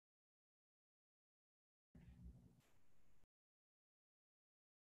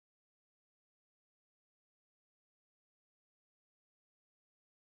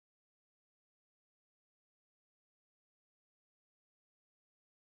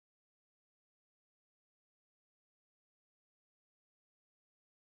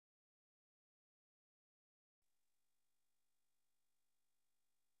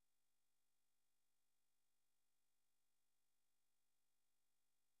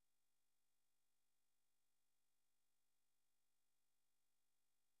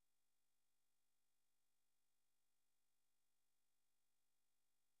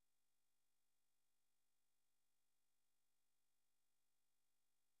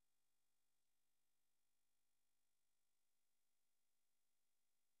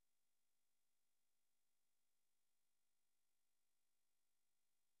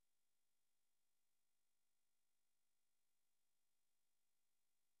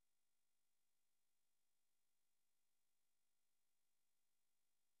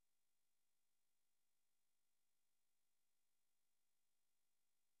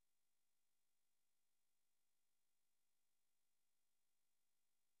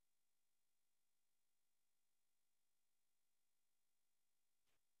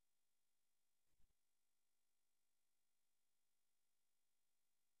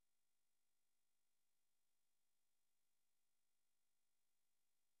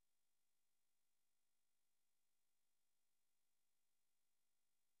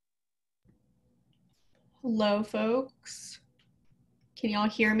Hello, folks. Can y'all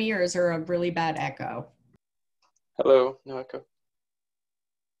hear me, or is there a really bad echo? Hello, no echo.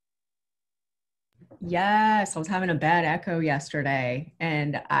 Yes, I was having a bad echo yesterday,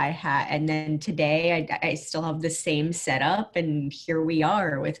 and then today I still have the same setup, and here we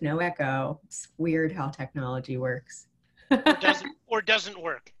are with no echo. It's weird how technology works. Or doesn't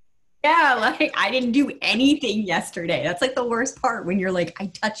work. Yeah, like I didn't do anything yesterday. That's like the worst part when you're like, I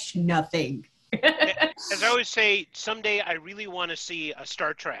touched nothing. As I always say, someday I really want to see a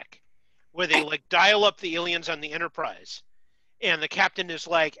Star Trek where they like dial up the aliens on the Enterprise and the captain is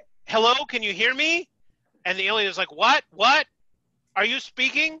like, hello, can you hear me? And the alien is like, what? Are you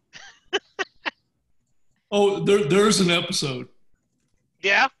speaking? Oh, there's an episode.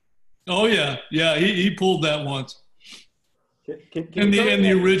 Yeah? Oh, yeah. Yeah, he pulled that once. In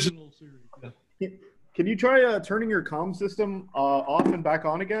the original series. Yeah. Can you try turning your comm system off and back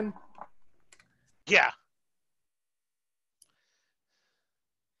on again? Yeah.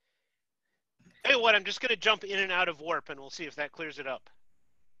 Hey, what? I'm just going to jump in and out of warp and we'll see if that clears it up.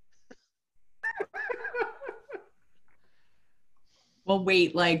 We'll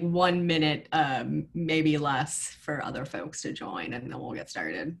wait like 1 minute, maybe less, for other folks to join, and then we'll get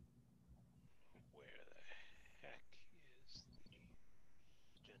started. Where the heck is the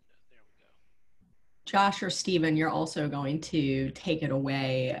agenda? There we go. Josh or Steven, you're also going to take it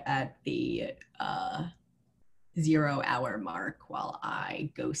away at the 0 hour mark while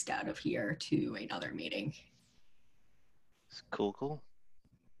I ghost out of here to another meeting. Cool.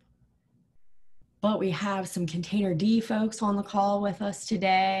 But we have some Container D folks on the call with us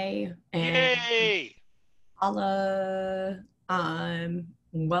today. And Yay! Holla.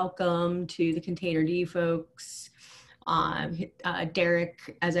 Welcome to the Container D folks.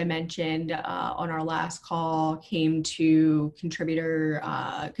 Derek, as I mentioned on our last call, came to contributor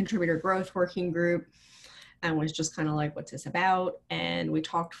growth working group and was just kind of like, what's this about? And we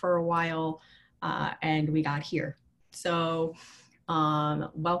talked for a while and we got here. So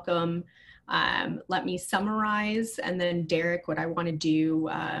welcome. Let me summarize, and then Derek, what I want to do,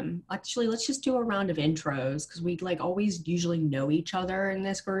 actually, let's just do a round of intros, because we like always usually know each other in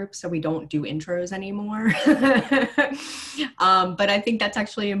this group, so we don't do intros anymore. But I think that's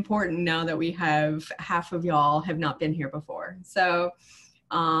actually important now that we have half of y'all have not been here before. So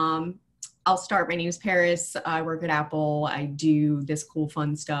I'll start. My name is Paris. I work at Apple. I do this cool,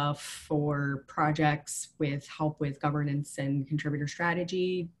 fun stuff for projects with help with governance and contributor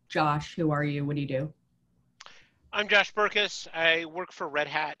strategy. Josh, who are you? What do you do? I'm Josh Burkus. I work for Red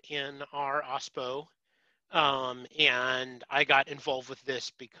Hat in our OSPO. And I got involved with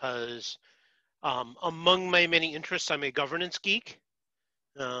this because among my many interests, I'm a governance geek,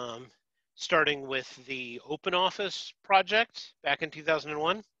 starting with the Open Office project back in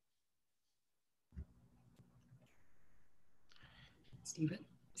 2001. Steven.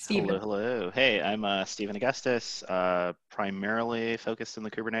 Hello. Hey, I'm Steven Augustus, primarily focused in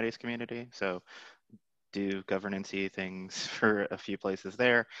the Kubernetes community. So do governance-y things for a few places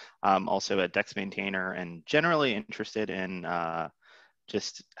there. Also a Dex maintainer and generally interested in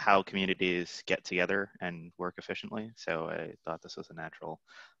just how communities get together and work efficiently. So I thought this was a natural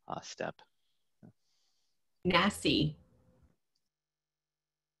step. Nasty.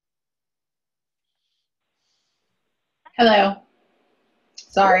 Hello.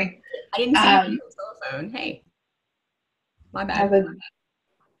 Sorry. I didn't see you on the telephone. Hey. My bad.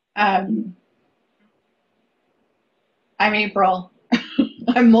 I'm April.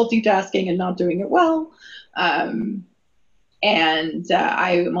 I'm multitasking and not doing it well. And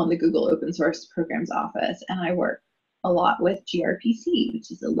I am on the Google Open Source Programs Office, and I work a lot with gRPC,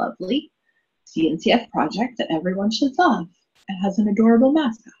 which is a lovely CNCF project that everyone should love. It has an adorable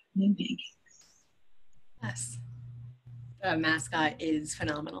mascot named Pancakes. Yes. The mascot is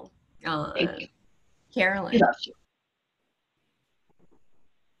phenomenal. Thank you. Carolyn. We love you.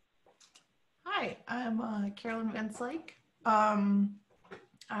 Hi, I'm Carolyn Van Slyke.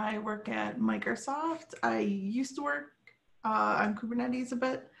 I work at Microsoft. I used to work on Kubernetes a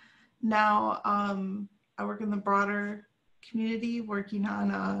bit. Now I work in the broader community working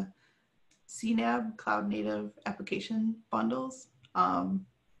on CNAB, Cloud Native Application Bundles,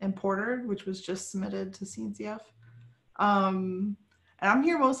 and Porter, which was just submitted to CNCF. And I'm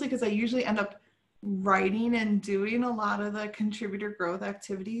here mostly because I usually end up writing and doing a lot of the contributor growth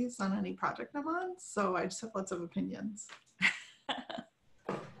activities on any project I'm on. So I just have lots of opinions.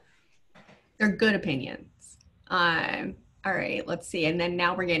 They're good opinions. All right, let's see. And then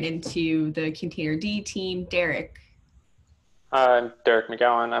now we're getting into the Container D team. Derek. I'm Derek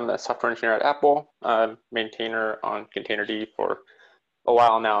McGowan. I'm a software engineer at Apple. I'm maintainer on Container D for a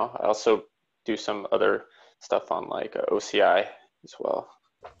while now. I also do some other stuff on like OCI as well.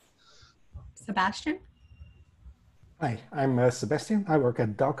 Sebastian? Hi, I'm Sebastian. I work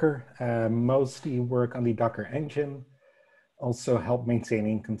at Docker, mostly work on the Docker engine, also help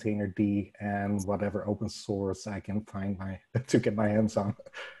maintaining Containerd and whatever open source I can find to get my hands on.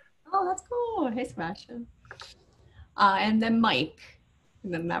 Oh, that's cool. Hey, Sebastian. And then Mike,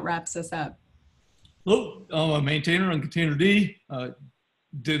 and then that wraps us up. Hello, I'm a maintainer on Containerd.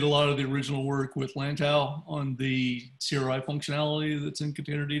 Did a lot of the original work with Lantau on the CRI functionality that's in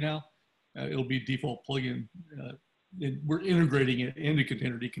Containerd now. It'll be default plugin. We're integrating it into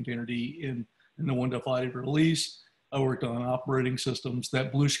Containerd in the 1.5 release. I worked on operating systems.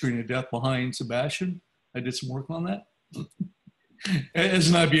 That blue screen of death behind Sebastian, I did some work on that. As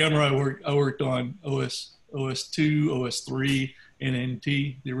an IBMer, I worked on OS2, OS3, and NT,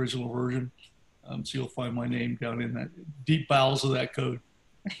 the original version. So you'll find my name down in that deep bowels of that code.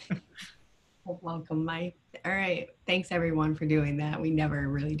 Well, welcome, Mike. All right. Thanks everyone for doing that. We never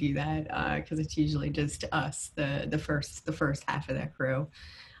really do that because it's usually just us, the first half of that crew.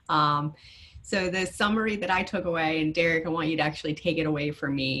 So the summary that I took away, and Derek, I want you to actually take it away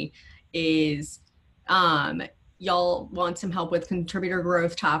from me, is y'all want some help with contributor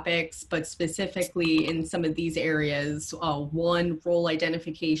growth topics, but specifically in some of these areas. One, role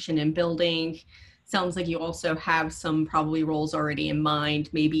identification and building. Sounds like you also have some probably roles already in mind,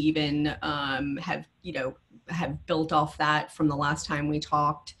 maybe even have built off that from the last time we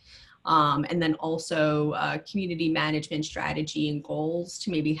talked. And then also community management strategy and goals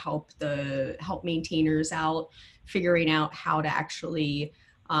to maybe help maintainers out, figuring out how to actually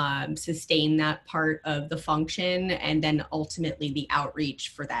sustain that part of the function, and then ultimately the outreach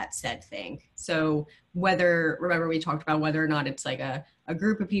for that said thing. So remember we talked about whether or not it's like a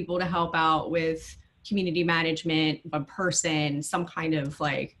group of people to help out with community management, one person, some kind of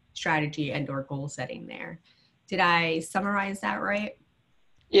like strategy and or goal setting there. Did I summarize that right?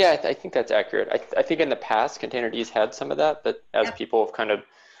 Yeah, I think that's accurate. I think in the past, Containerd's had some of that, but as people have kind of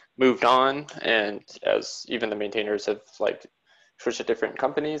moved on, and as even the maintainers have like switched to different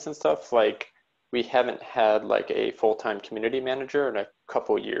companies and stuff, like we haven't had like a full-time community manager in a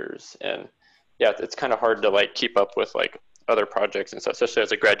couple years. And yeah, it's kind of hard to like keep up with like other projects and stuff, especially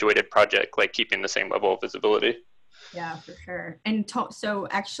as a graduated project, like keeping the same level of visibility. Yeah, for sure. And so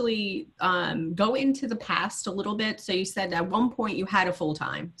actually go into the past a little bit. So you said at one point you had a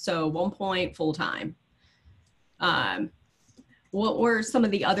full-time. So 1 point full-time. What were some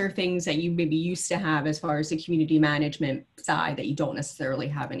of the other things that you maybe used to have as far as the community management side that you don't necessarily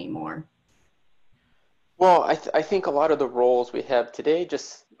have anymore? Well, I think a lot of the roles we have today,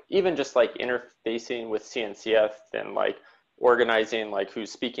 even just like interfacing with CNCF and like organizing like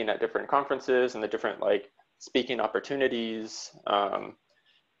who's speaking at different conferences and the different like speaking opportunities,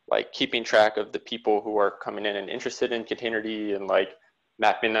 like keeping track of the people who are coming in and interested in Containerd and like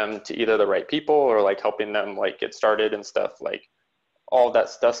mapping them to either the right people or like helping them like get started and stuff. Like all that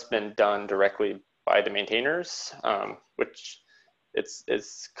stuff's been done directly by the maintainers, which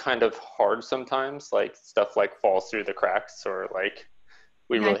it's kind of hard sometimes. Like stuff like falls through the cracks, or like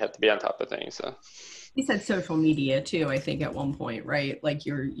we really have to be on top of things. So. You said social media too, I think at one point, right? Like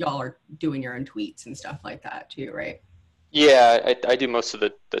y'all are doing your own tweets and stuff like that too, right? Yeah, I do most of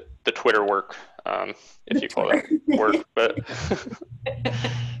the Twitter work, if you call that work, but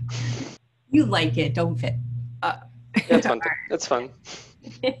you like it, don't fit. That's fun. That's fun.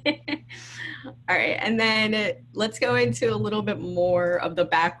 All right, and then let's go into a little bit more of the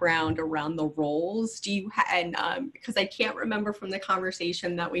background around the roles. Do you because I can't remember from the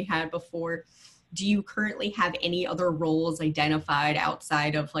conversation that we had before, do you currently have any other roles identified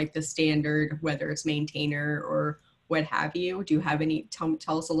outside of like the standard, whether it's maintainer or what have you? Do you have any,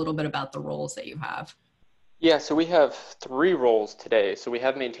 tell us a little bit about the roles that you have. Yeah, so we have 3 roles today. So we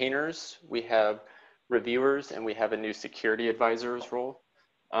have maintainers, we have reviewers, and we have a new security advisors role.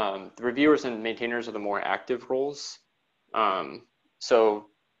 The reviewers and maintainers are the more active roles. So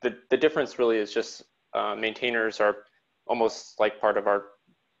the difference really is just maintainers are almost like part of our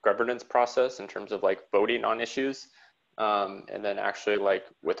governance process in terms of like voting on issues, and then actually like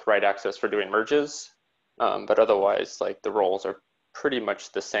with right access for doing merges. But otherwise, like the roles are pretty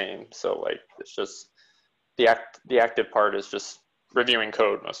much the same. So like it's just the active part is just reviewing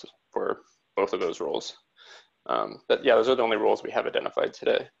code for both of those roles. But yeah, those are the only roles we have identified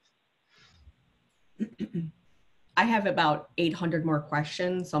today. I have about 800 more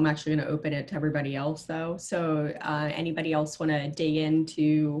questions, so I'm actually going to open it to everybody else though. So anybody else want to dig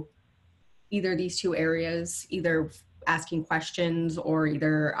into either these 2 areas, either asking questions or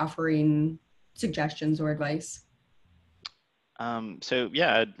either offering suggestions or advice? So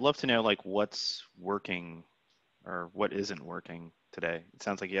yeah, I'd love to know like what's working or what isn't working today. It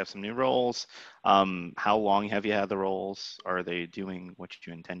sounds like you have some new roles. How long have you had the roles? Are they doing what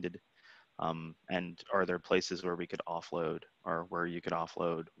you intended? And are there places where we could offload or where you could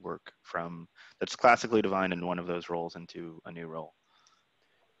offload work from that's classically defined in one of those roles into a new role?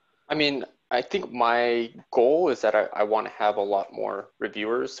 I mean, I think my goal is that I want to have a lot more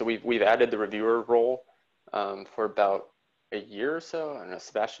reviewers. So we've added the reviewer role for about a year or so. I don't know,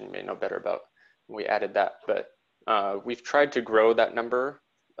 Sebastian may know better about when we added that, but we've tried to grow that number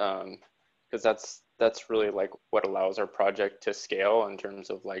because that's really like what allows our project to scale in terms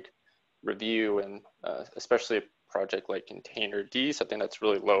of like review and especially a project like Container D, something that's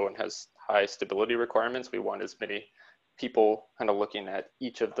really low and has high stability requirements. We want as many people kind of looking at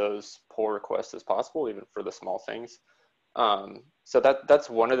each of those pull requests as possible, even for the small things. So that's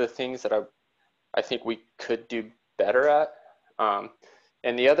one of the things that I think we could do better at.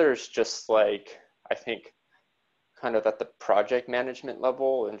 And the other is just like, I think kind of at the project management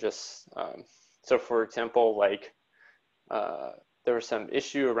level and just, so for example, like there was some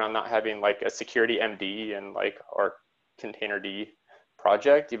issue around not having like a security MD in like our Container D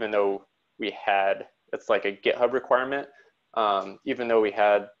project, even though we had, it's like a GitHub requirement. Even though we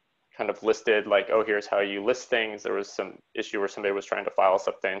had kind of listed like, oh, here's how you list things, there was some issue where somebody was trying to file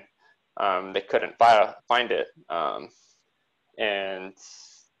something. They couldn't find it. And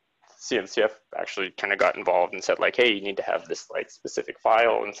CNCF actually kind of got involved and said like, hey, you need to have this like specific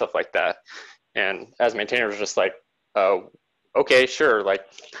file and stuff like that. And as maintainers, just like, okay, sure. Like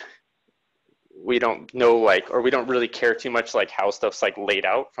we don't know like, or we don't really care too much like how stuff's like laid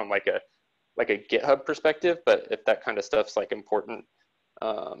out from like a GitHub perspective, but if that kind of stuff's like important,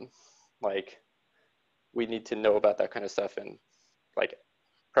 like we need to know about that kind of stuff and like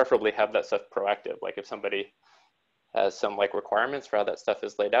preferably have that stuff proactive. Like if somebody has some like requirements for how that stuff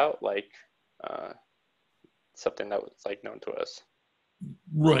is laid out, like something that was like known to us.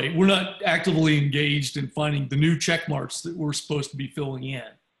 Right. We're not actively engaged in finding the new check marks that we're supposed to be filling in,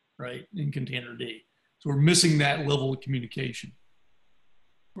 right, in Container D. So we're missing that level of communication.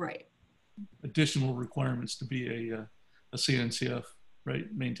 Right. Additional requirements to be a CNCF, right,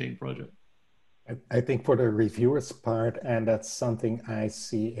 maintained project. I think for the reviewers part, and that's something I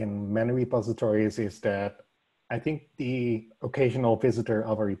see in many repositories, is that I think the occasional visitor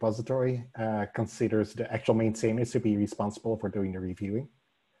of a repository considers the actual maintainers to be responsible for doing the reviewing.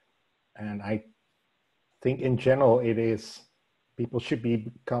 And I think in general, it is, people should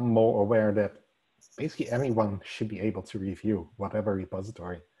become more aware that basically anyone should be able to review whatever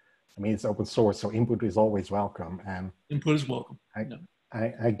repository. I mean, it's open source, so input is always welcome. And input is welcome.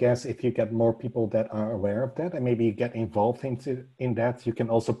 I guess if you get more people that are aware of that and maybe get involved in that, you can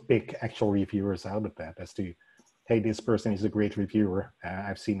also pick actual reviewers out of that as to, hey, this person is a great reviewer.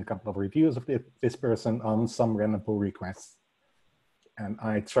 I've seen a couple of reviews of this person on some random pull requests. And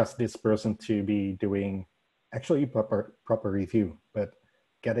I trust this person to be doing actually proper review, but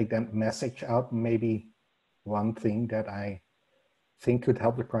getting that message out, maybe one thing that I think could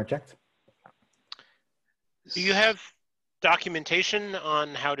help the project. Do you have documentation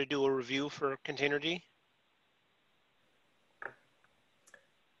on how to do a review for Container D?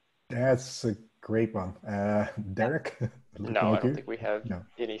 That's a great one. Derek? No, I don't think we have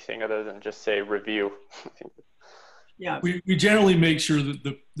anything other than just say review. Yeah. We generally make sure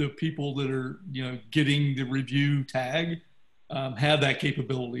that the people that are, getting the review tag have that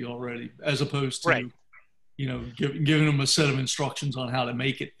capability already, as opposed to, right. Giving them a set of instructions on how to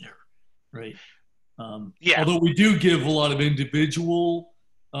make it there, right? Yeah. Although we do give a lot of individual,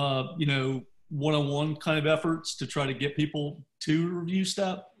 one-on-one kind of efforts to try to get people to review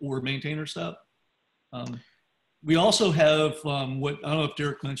step or maintainer step. We also have what, I don't know if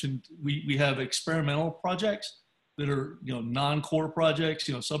Derek mentioned, we have experimental projects that are, non-core projects,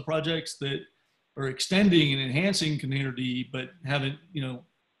 sub-projects that are extending and enhancing Container D, but haven't,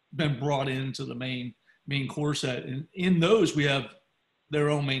 been brought into the main core set. And in those, we have their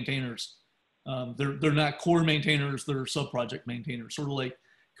own maintainers. They're not core maintainers, they're sub-project maintainers, sort of like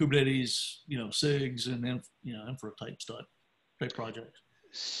Kubernetes, SIGs and infra type projects.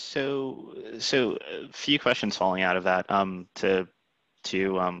 So a few questions falling out of that to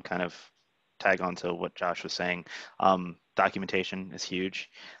kind of tag on to what Josh was saying. Documentation is huge.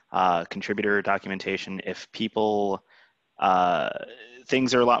 Contributor documentation, if people,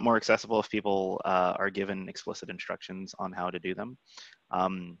 things are a lot more accessible if people are given explicit instructions on how to do them.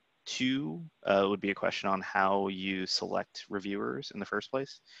 two would be a question on how you select reviewers in the first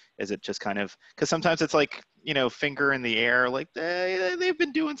place. Is it just kind of, because sometimes it's like, you know, finger in the air, like they've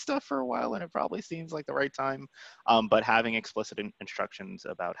been doing stuff for a while and it probably seems like the right time. But having explicit instructions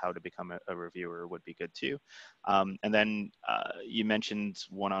about how to become a reviewer would be good too. And then you mentioned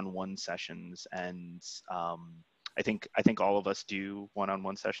one-on-one sessions, and I think all of us do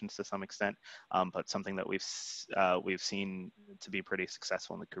one-on-one sessions to some extent, but something that we've seen to be pretty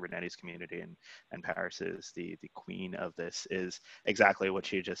successful in the Kubernetes community, and Paris is the queen of this, is exactly what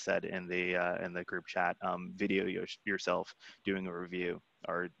she just said in the group chat. Video yourself doing a review,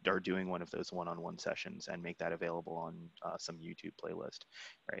 or doing one of those one-on-one sessions, and make that available on some YouTube playlist,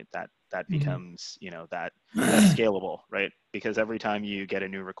 right? That becomes, you know, that's scalable, right? Because every time you get a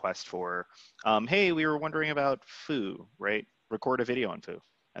new request for, hey, we were wondering about foo, right? Record a video on foo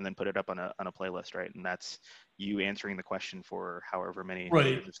and then put it up on a playlist, right? And that's you answering the question for however many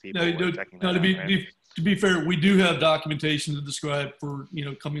hundreds of people are checking that out, right? To be fair, we do have documentation to describe for, you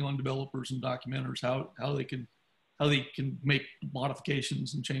know, coming on developers and documenters how they can make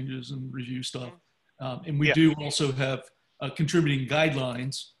modifications and changes and review stuff. And we do also have contributing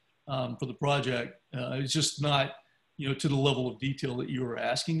guidelines for the project. It's just not, you know, to the level of detail that you were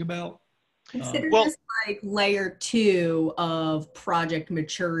asking about. Consider this like layer 2 of project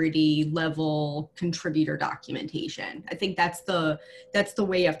maturity level contributor documentation. I think that's the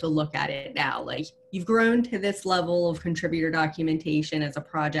way you have to look at it now. Like, you've grown to this level of contributor documentation as a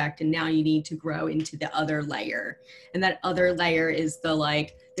project, and now you need to grow into the other layer. And that other layer is the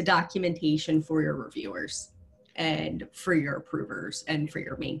documentation for your reviewers and for your approvers and for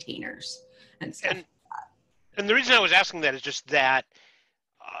your maintainers and stuff. And the reason I was asking that is just that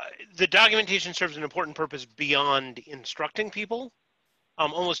the documentation serves an important purpose beyond instructing people,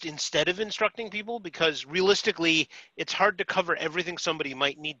 almost instead of instructing people, because realistically, it's hard to cover everything somebody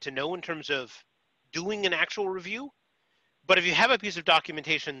might need to know in terms of doing an actual review. But if you have a piece of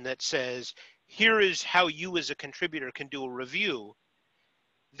documentation that says, here is how you as a contributor can do a review,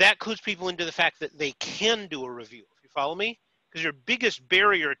 that clues people into the fact that they can do a review, if you follow me? Because your biggest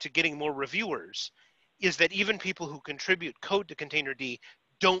barrier to getting more reviewers is that even people who contribute code to Containerd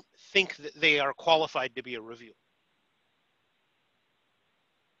don't think that they are qualified to be a reviewer.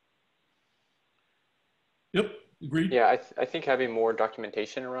 Yep, agreed. Yeah, I think having more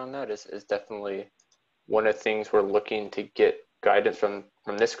documentation around that is definitely one of the things we're looking to get guidance from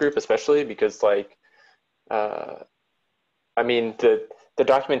this group, especially because, like, I mean, the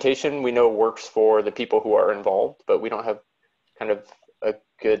documentation we know works for the people who are involved, but we don't have kind of a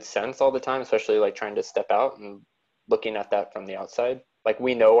good sense all the time, especially like trying to step out and looking at that from the outside. Like,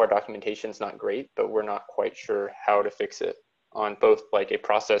 we know our documentation's not great, but we're not quite sure how to fix it on both like a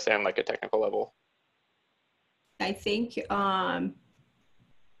process and like a technical level. I think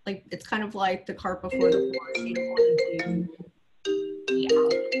like it's kind of like the cart before the horse. You don't want to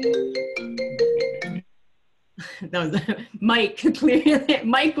do that was Mike. Clearly,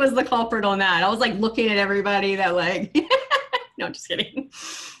 Mike was the culprit on that. I was like looking at everybody that like. No, just kidding.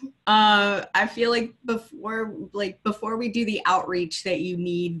 I feel like before we do the outreach that you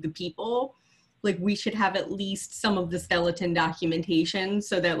need the people, like we should have at least some of the skeleton documentation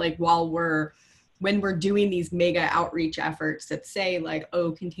so that like when we're doing these mega outreach efforts that say like,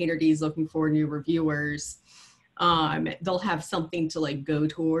 oh, Containerd is looking for new reviewers, they'll have something to like go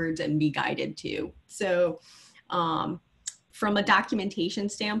towards and be guided to. So from a documentation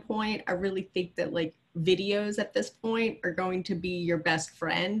standpoint, I really think that like videos at this point are going to be your best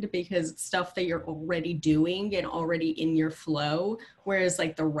friend because it's stuff that you're already doing and already in your flow, whereas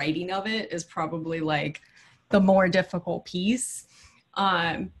like the writing of it is probably like the more difficult piece.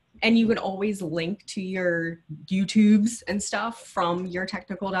 And you can always link to your YouTubes and stuff from your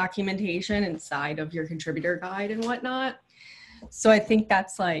technical documentation inside of your contributor guide and whatnot. So I think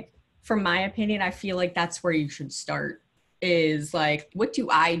that's like, from my opinion, I feel like that's where you should start. Is like, what do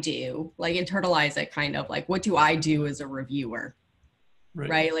I do? Like, internalize it kind of like, what do I do as a reviewer?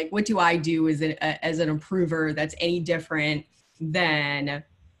 Right? Like, what do I do as an improver that's any different than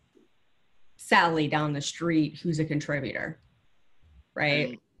Sally down the street who's a contributor?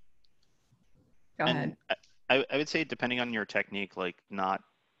 Right? Go ahead. I would say, depending on your technique, like not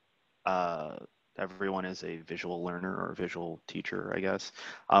everyone is a visual learner or a visual teacher, I guess.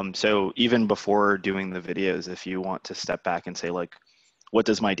 So even before doing the videos, if you want to step back and say like, what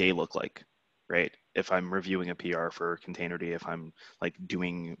does my day look like, right? If I'm reviewing a PR for Containerd, if I'm like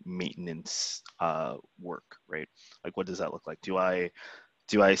doing maintenance work, right? Like, what does that look like? Do I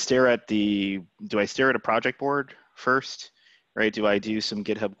stare at a project board first, right? Do I do some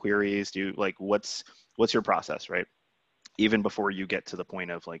GitHub queries? What's your process, right? even before you get to the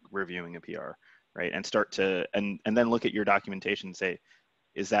point of like reviewing a PR, right? And start to, and then look at your documentation and say,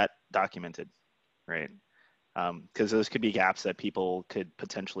 is that documented, right? Because those could be gaps that people could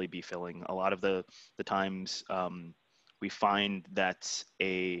potentially be filling. A lot of the times we find that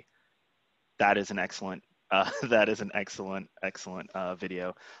that is an excellent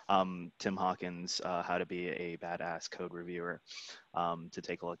video. Tim Hawkins, How to Be a Badass Code Reviewer, to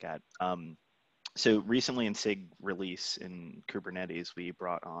take a look at. So recently in SIG release in Kubernetes, we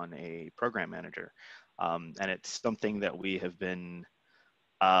brought on a program manager. And it's something that we have been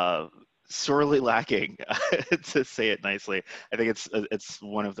sorely lacking, to say it nicely. I think it's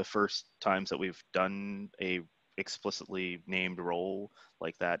one of the first times that we've done a explicitly named role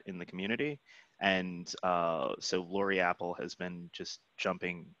like that in the community. And so Lori Apple has been just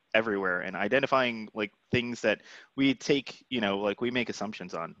jumping everywhere and identifying like things that we take, like we make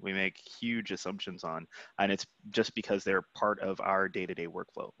assumptions on, we make huge assumptions on, and it's just because they're part of our day-to-day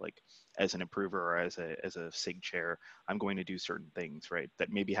workflow. Like as an improver or as a SIG chair, I'm going to do certain things, right, that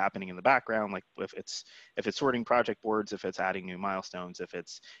may be happening in the background. Like if it's sorting project boards, if it's adding new milestones, if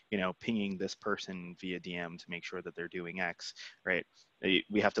it's, pinging this person via DM to make sure that they're doing X, right?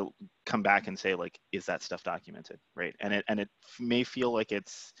 We have to come back and say, like, is that stuff documented, right? And it may feel like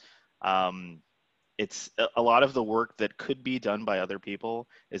it's a lot of the work that could be done by other people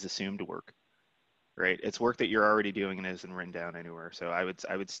is assumed work, right? It's work that you're already doing and isn't written down anywhere. So I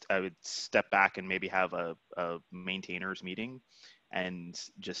would step back and maybe have a maintainers meeting and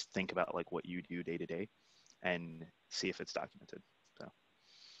just think about like what you do day to day and see if it's documented. So.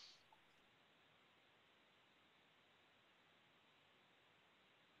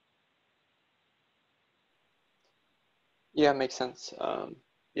 Yeah, makes sense.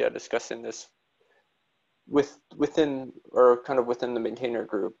 Yeah, discussing this within the maintainer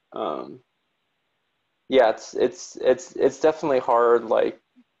group. Yeah, it's definitely hard, like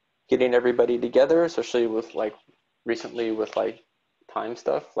getting everybody together, especially with like recently with like time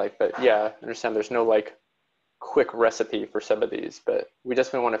stuff. Like, but yeah, I understand there's no like quick recipe for some of these, but we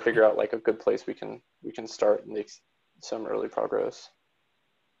definitely want to figure out like a good place we can start and make some early progress.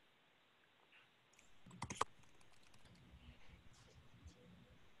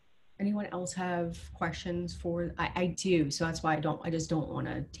 Anyone else have questions for, I do, so that's why I just don't want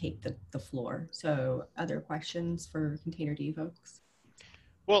to take the floor. So other questions for Container D folks?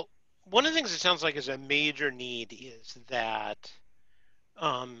 Well, one of the things it sounds like is a major need is that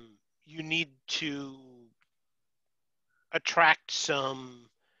you need to attract some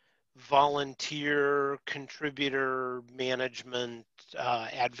volunteer, contributor, management,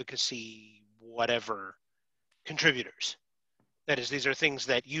 advocacy, whatever, contributors. That is, these are things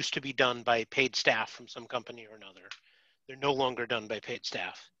that used to be done by paid staff from some company or another. They're no longer done by paid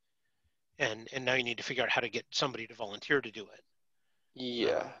staff. And now you need to figure out how to get somebody to volunteer to do it.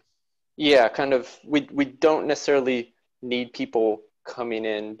 Yeah. Yeah, kind of, we don't necessarily need people coming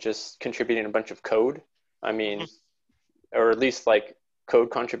in just contributing a bunch of code. I mean, or at least like code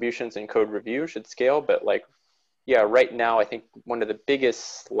contributions and code review should scale, but like, yeah, right now I think one of the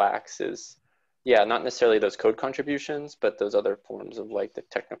biggest lacks is, yeah, not necessarily those code contributions, but those other forms of like the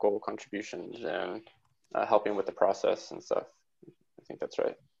technical contributions and helping with the process and stuff. I think that's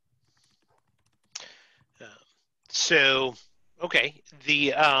right. So, okay,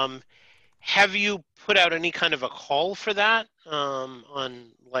 have you put out any kind of a call for that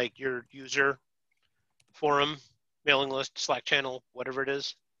on like your user forum, mailing list, Slack channel, whatever it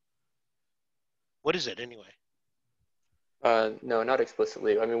is? What is it anyway? No, not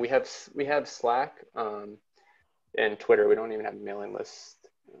explicitly. I mean, we have Slack and Twitter. We don't even have a mailing list.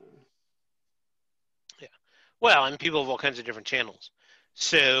 Yeah. Well, and people have all kinds of different channels.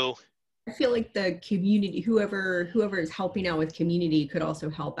 So I feel like the community, whoever is helping out with community could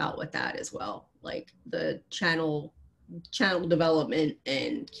also help out with that as well. Like the channel development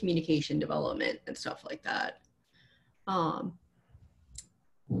and communication development and stuff like that.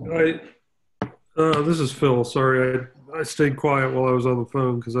 This is Phil. Sorry, I stayed quiet while I was on the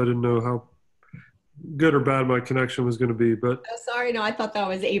phone because I didn't know how good or bad my connection was going to be. But sorry, no, I thought that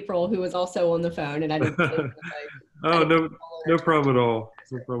was April who was also on the phone, and I didn't. Oh, no problem at all.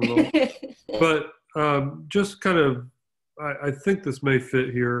 No problem at all. But just kind of, I think this may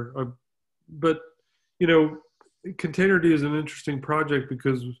fit here. But Containerd is an interesting project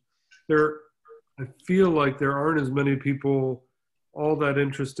because I feel like there aren't as many people all that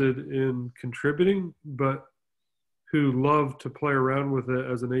interested in contributing, but who love to play around with it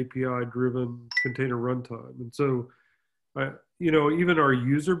as an API-driven container runtime. And so, even our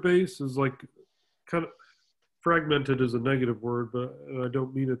user base is like kind of fragmented is a negative word, but I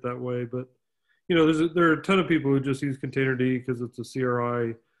don't mean it that way. But there are a ton of people who just use Containerd because it's a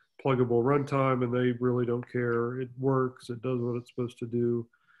CRI pluggable runtime and they really don't care. It works, it does what it's supposed to do.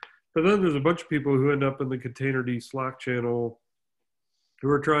 But then there's a bunch of people who end up in the Containerd Slack channel who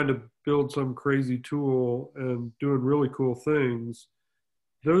are trying to build some crazy tool and doing really cool things.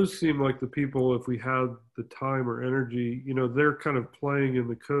 Those seem like the people, if we had the time or energy, they're kind of playing in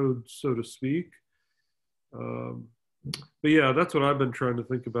the code, so to speak. But yeah, that's what I've been trying to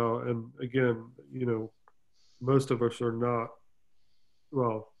think about. And again, most of us are not,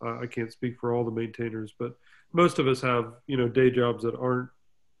 well, I can't speak for all the maintainers, but most of us have, day jobs that aren't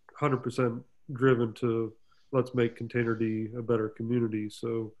 100% driven to let's make Containerd a better community.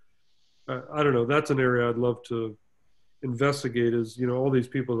 So I don't know, that's an area I'd love to investigate is, all these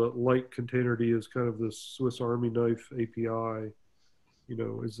people that like Containerd as kind of this Swiss Army knife API,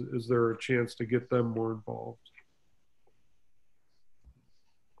 is there a chance to get them more involved?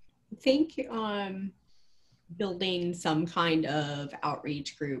 I think building some kind of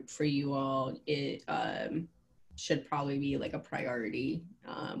outreach group for you all, it should probably be like a priority,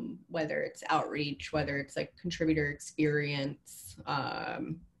 whether it's outreach, whether it's like contributor experience,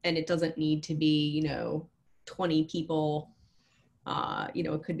 and it doesn't need to be, 20 people,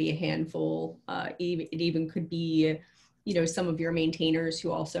 it could be a handful, it even could be, some of your maintainers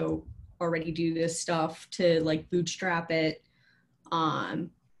who also already do this stuff to like bootstrap it.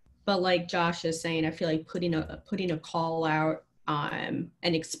 But like Josh is saying, I feel like putting a call out and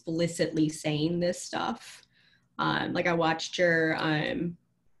explicitly saying this stuff. Like I watched your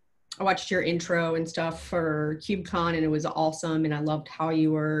intro and stuff for KubeCon, and it was awesome. And I loved how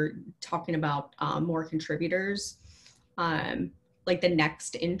you were talking about more contributors. Like the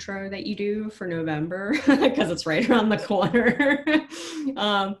next intro that you do for November, because it's right around the corner,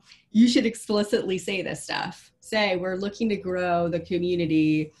 you should explicitly say this stuff. Say, we're looking to grow the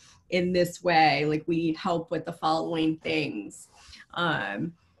community in this way. Like, we need help with the following things.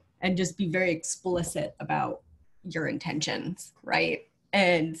 And just be very explicit about your intentions, right?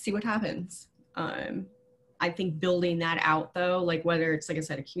 And see what happens. I think building that out though, like whether it's, like I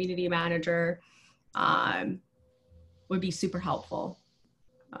said, a community manager, would be super helpful.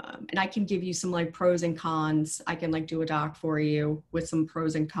 And I can give you some like pros and cons. I can like do a doc for you with some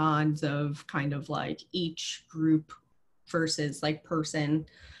pros and cons of kind of like each group versus like person,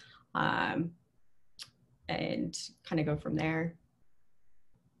 and kind of go from there.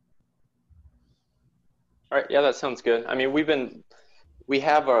 All right, yeah, that sounds good. I mean, we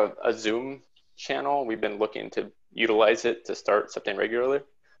have a Zoom channel. We've been looking to utilize it to start something regularly.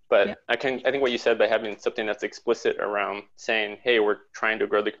 But yeah. I think what you said by having something that's explicit around saying, hey, we're trying to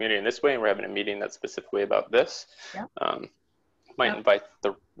grow the community in this way, and we're having a meeting that's specifically about this, might invite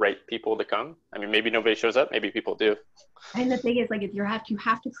the right people to come. I mean, maybe nobody shows up, maybe people do. And the thing is, like, if you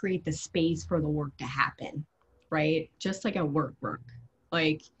have to create the space for the work to happen, right? Just like a work.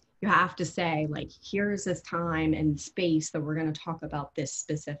 Like, you have to say, like, here's this time and space that we're going to talk about this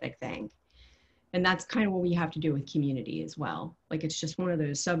specific thing. And that's kind of what we have to do with community as well. Like, it's just one of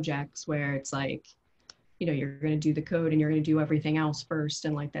those subjects where it's like, you're going to do the code and you're going to do everything else first.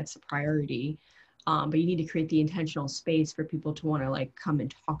 And like, that's a priority. But you need to create the intentional space for people to want to like come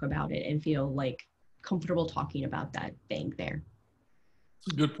and talk about it and feel like comfortable talking about that thing there.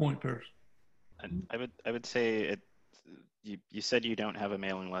 It's a good point, Paris. And I would say you said you don't have a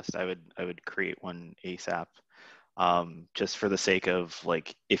mailing list. I would create one ASAP. Just for the sake of,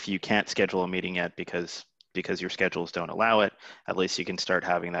 like, if you can't schedule a meeting yet because your schedules don't allow it, at least you can start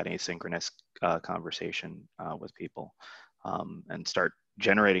having that asynchronous conversation with people, and start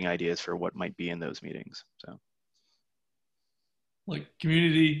generating ideas for what might be in those meetings. So, like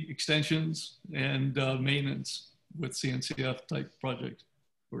community extensions and maintenance with CNCF type project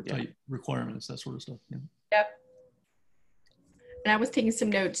or type requirements, that sort of stuff. Yeah. Yep. And I was taking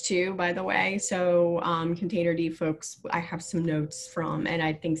some notes too, by the way. So Containerd folks, I have some notes from, and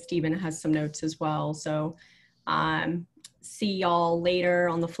I think Stephen has some notes as well. So see y'all later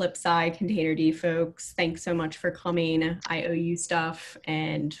on the flip side, Containerd folks. Thanks so much for coming. I owe you stuff,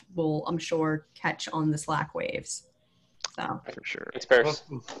 and we'll, I'm sure, catch on the Slack waves. So for sure. Thanks, Paris.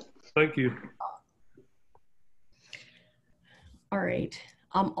 Awesome. Thank you. All right.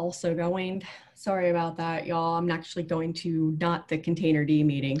 I'm also going. Sorry about that, y'all. I'm actually going to not the Containerd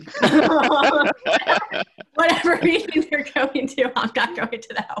meeting. Whatever meeting they're going to, I'm not going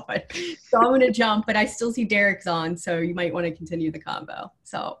to that one. So I'm going to jump, but I still see Derek's on, so you might want to continue the convo.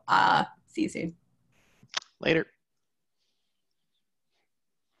 So see you soon. Later.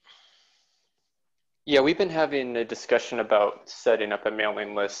 Yeah, we've been having a discussion about setting up a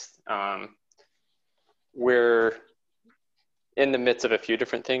mailing list where in the midst of a few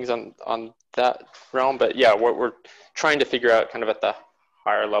different things on that realm. But yeah, what we're trying to figure out kind of at the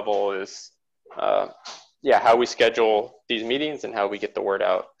higher level is, how we schedule these meetings and how we get the word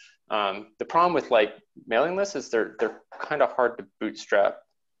out. The problem with like mailing lists is they're kind of hard to bootstrap.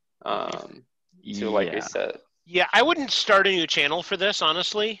 To like I said. Yeah, I wouldn't start a new channel for this,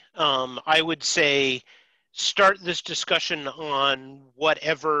 honestly. I would say start this discussion on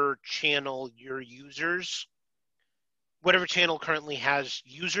whatever channel your users, whatever channel currently has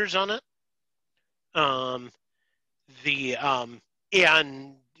users on it. And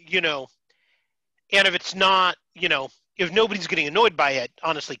if it's not, if nobody's getting annoyed by it,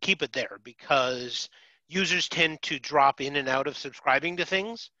 honestly, keep it there, because users tend to drop in and out of subscribing to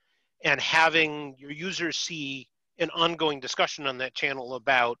things, and having your users see an ongoing discussion on that channel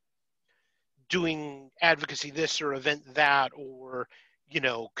about doing advocacy this or event that, or,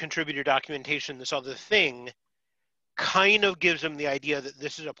 contributor documentation, this other thing, kind of gives them the idea that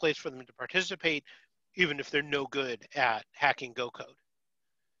this is a place for them to participate, even if they're no good at hacking Go code.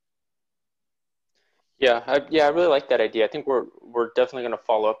 Yeah, I really like that idea. I think we're definitely going to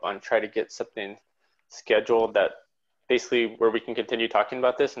follow up on try to get something scheduled that basically where we can continue talking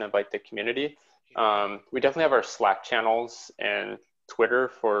about this and invite the community. We definitely have our Slack channels and Twitter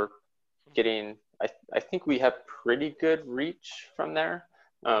for getting, I think we have pretty good reach from there.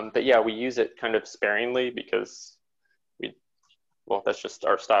 But yeah, we use it kind of sparingly because that's just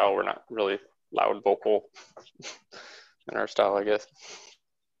our style. We're not really loud vocal in our style, I guess.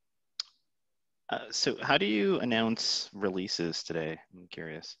 So how do you announce releases today? I'm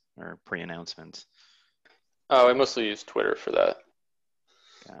curious, or pre-announcements. Oh, I mostly use Twitter for that.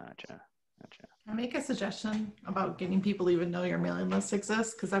 Gotcha. Can I make a suggestion about getting people to even know your mailing list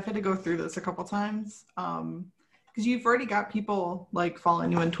exists? Because I've had to go through this a couple times. Because you've already got people like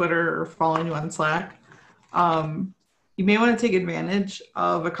following you on Twitter or following you on Slack. You may want to take advantage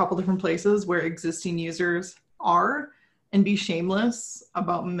of a couple different places where existing users are, and be shameless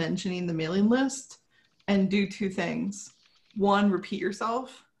about mentioning the mailing list, and do two things. One, repeat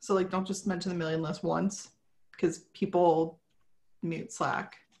yourself. So like, don't just mention the mailing list once, because people mute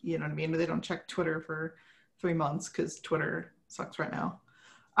Slack, you know what I mean? They don't check Twitter for 3 months because Twitter sucks right now.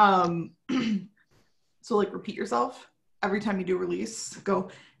 So like, repeat yourself. Every time you do a release, go,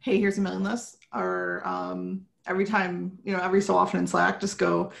 hey, here's a mailing list. Or every time, every so often in Slack, just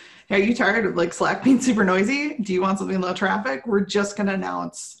go, hey, are you tired of like Slack being super noisy? Do you want something low traffic? We're just going to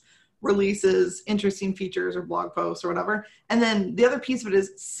announce releases, interesting features, or blog posts or whatever. And then the other piece of it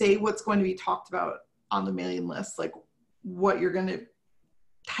is say what's going to be talked about on the mailing list, like what you're going to,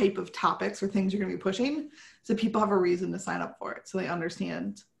 type of topics or things you're going to be pushing, so people have a reason to sign up for it, so they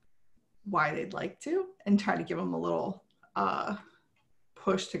understand why they'd like to, and try to give them a little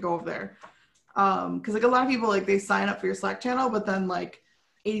push to go over there. Because like a lot of people, like they sign up for your Slack channel, but then like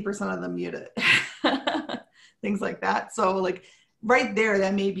 80% of them mute it. Things like that. So like right there,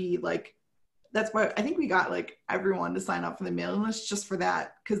 that may be like, that's why I think we got like everyone to sign up for the mailing list just for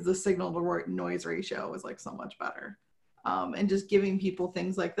that, because the signal to noise ratio is like so much better. And just giving people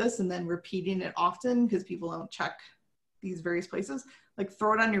things like this and then repeating it often, because people don't check these various places. Like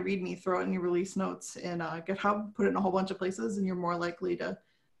throw it on your README, throw it in your release notes in GitHub, put it in a whole bunch of places, and you're more likely to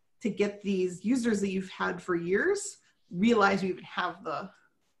get these users that you've had for years realize you even have the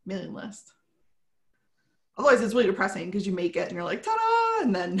mailing list. Otherwise, it's really depressing because you make it and you're like, ta-da!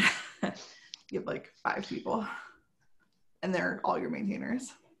 And then you have like 5 people and they're all your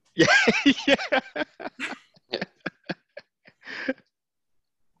maintainers. Yeah.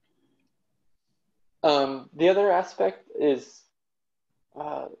 The other aspect is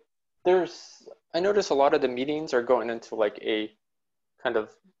I notice a lot of the meetings are going into like a kind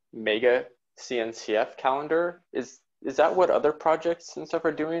of mega CNCF calendar. Is that what other projects and stuff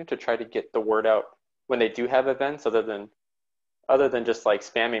are doing to try to get the word out when they do have events, other than just like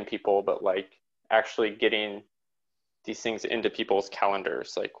spamming people, but like actually getting these things into people's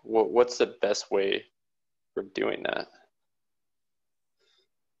calendars? Like what's the best way for doing that?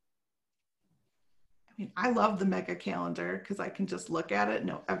 I love the mega calendar because I can just look at it,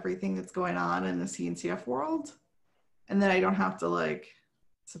 know everything that's going on in the CNCF world. And then I don't have to like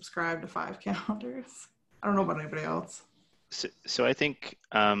subscribe to 5 calendars. I don't know about anybody else. So I think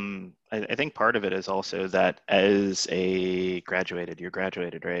I think part of it is also that as a graduated, you're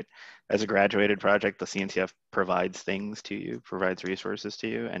graduated, right? As a graduated project, the CNCF provides things to you, provides resources to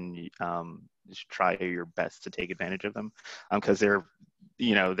you, and you should try your best to take advantage of them, because they're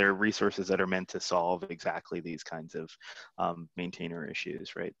resources that are meant to solve exactly these kinds of maintainer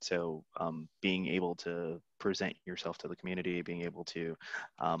issues, right? So being able to present yourself to the community, being able to,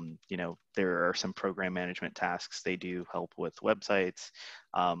 there are some program management tasks. They do help with websites.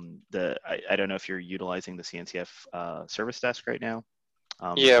 I don't know if you're utilizing the CNCF service desk right now.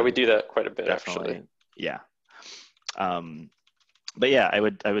 Yeah, we do that quite a bit, definitely, actually. yeah. But yeah, I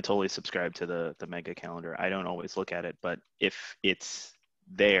would totally subscribe to the mega calendar. I don't always look at it, but if it's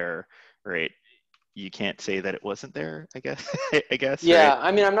there, right, you can't say that it wasn't there, I guess. I guess. Yeah, right?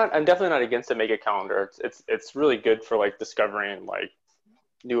 I mean, I'm definitely not against a mega calendar. It's really good for like discovering like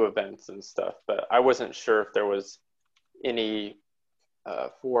new events and stuff. But I wasn't sure if there was any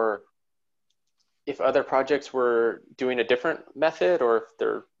for if other projects were doing a different method, or if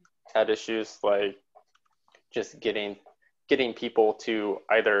they're had issues like just getting people to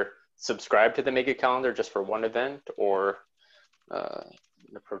either subscribe to the mega calendar just for one event, or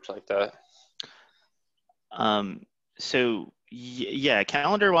an approach like that. So yeah,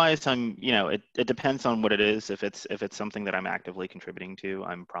 calendar wise, it depends on what it is. If it's something that I'm actively contributing to,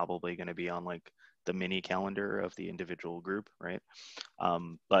 I'm probably going to be on like the mini calendar of the individual group, right?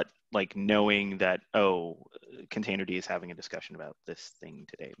 But like knowing that, Container D is having a discussion about this thing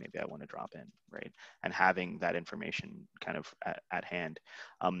today, maybe I want to drop in, right? And having that information kind of at hand.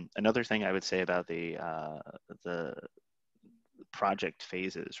 Another thing I would say about the project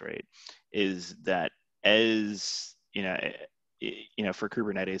phases, right, is that as for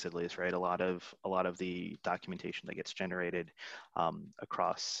Kubernetes at least, right, a lot of the documentation that gets generated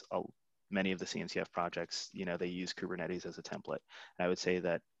across many of the CNCF projects, they use Kubernetes as a template. And I would say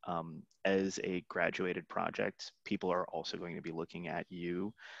that as a graduated project, people are also going to be looking at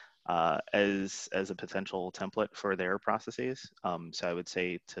you as a potential template for their processes. So I would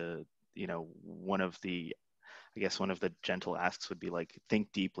say to, one of the gentle asks would be like, think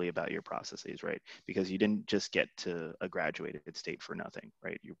deeply about your processes, right? Because you didn't just get to a graduated state for nothing,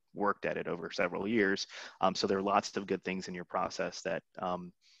 right? You worked at it over several years. So there are lots of good things in your process that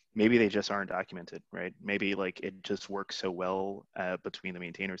maybe they just aren't documented, right? Maybe like it just works so well between the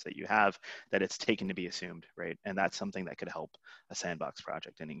maintainers that you have that it's taken to be assumed, right? And that's something that could help a sandbox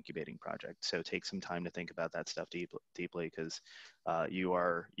project, an incubating project. So take some time to think about that stuff deeply, because you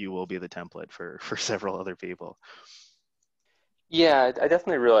will be the template for several other people. Yeah, I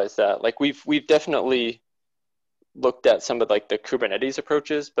definitely realized that. Like we've definitely looked at some of like the Kubernetes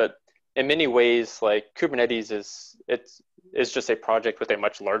approaches, but in many ways, like Kubernetes is just a project with a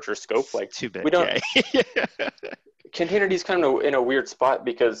much larger scope. Like too big. We don't. Yeah. Containerd is kind of in a weird spot,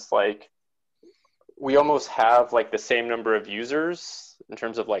 because like we almost have like the same number of users in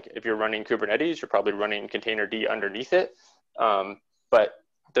terms of like, if you're running Kubernetes, you're probably running Containerd underneath it. But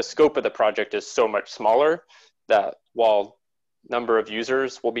the scope of the project is so much smaller that while number of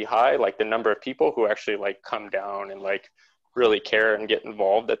users will be high, like the number of people who actually like come down and like really care and get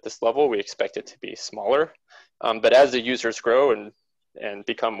involved at this level, we expect it to be smaller. But as the users grow and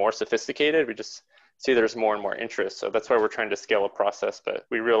become more sophisticated, we just see there's more and more interest. So that's why we're trying to scale a process. But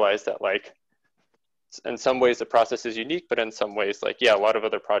we realize that like in some ways the process is unique, but in some ways, like, yeah, a lot of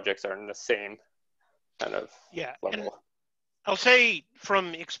other projects are in the same kind of level. And I'll say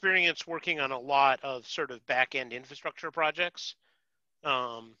from experience working on a lot of sort of back-end infrastructure projects,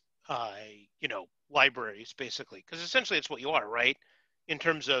 libraries basically, because essentially it's what you are, right? In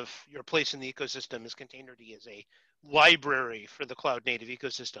terms of your place in the ecosystem, is Containerd is a library for the cloud native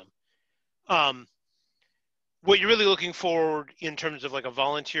ecosystem. What you're really looking for in terms of like a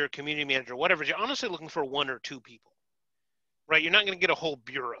volunteer, community manager, whatever, you're honestly looking for one or two people, right? You're not going to get a whole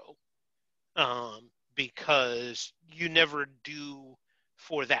bureau because you never do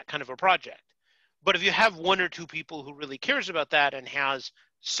for that kind of a project. But if you have one or two people who really cares about that and has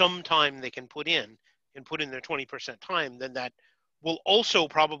some time they can put in their 20% time, then that will also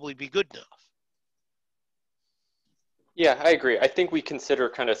probably be good enough. Yeah, I agree. I think we consider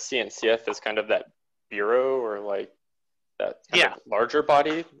kind of CNCF as kind of that bureau, or like that kind of larger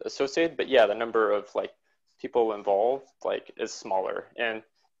body associated. But yeah, the number of like people involved like is smaller. And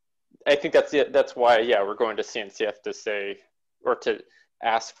I think that's it. That's why, yeah, we're going to CNCF to say, or to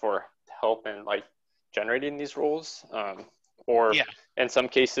ask for help in like generating these rules, or in some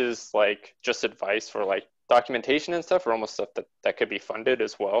cases, like just advice for like documentation and stuff, or almost stuff that could be funded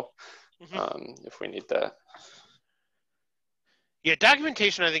as well, if we need that. Yeah,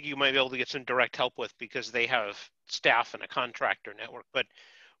 documentation, I think you might be able to get some direct help with because they have staff and a contractor network. But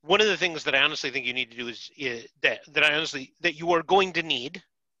one of the things that I honestly think you need to do is that you are going to need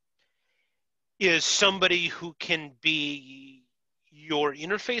is somebody who can be your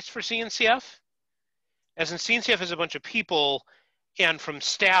interface for CNCF. As in, CNCF has a bunch of people, and from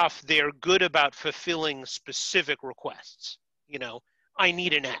staff, they're good about fulfilling specific requests. You know, I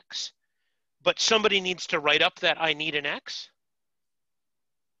need an X, but somebody needs to write up that I need an X,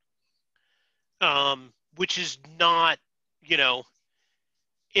 which is not, you know,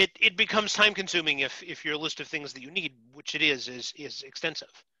 it becomes time consuming if your list of things that you need, which it is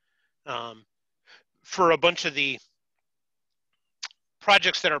extensive. For a bunch of the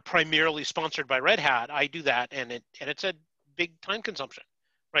projects that are primarily sponsored by Red Hat, I do that, and it's a big time consumption,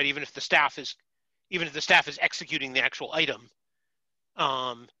 right? Even if the staff is executing the actual item,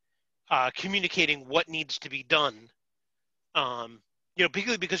 communicating what needs to be done, you know,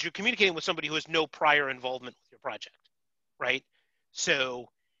 particularly because you're communicating with somebody who has no prior involvement with your project, right? So,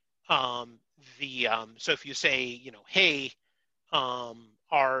 so if you say, you know, hey,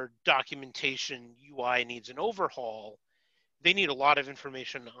 our documentation UI needs an overhaul, they need a lot of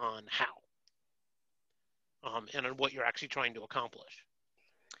information on how, and on what you're actually trying to accomplish.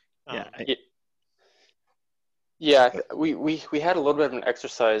 We had a little bit of an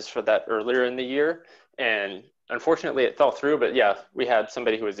exercise for that earlier in the year, and unfortunately it fell through. But yeah, we had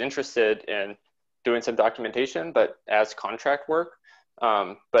somebody who was interested in doing some documentation, but as contract work,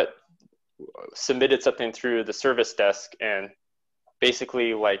 but submitted something through the service desk, and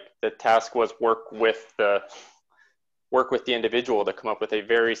basically like the task was work with the individual to come up with a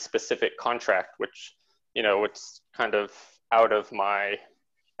very specific contract, which, you know, it's kind of out of my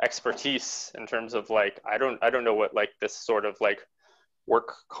expertise in terms of like, I don't know what like this sort of like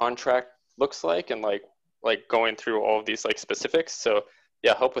work contract looks like, and like going through all of these like specifics. So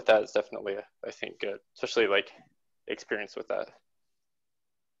yeah, help with that is definitely, I think, good, especially like experience with that.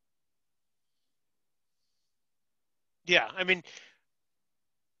 Yeah, I mean,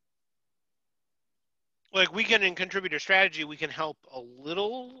 like weekend and contributor strategy, we can help a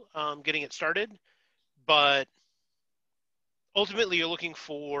little getting it started, but ultimately you're looking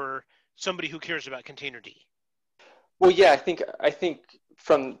for somebody who cares about Containerd. Well, yeah, I think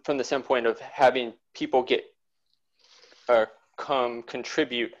from the standpoint of having people get come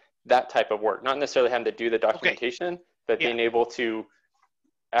contribute that type of work, not necessarily having to do the documentation, but being able to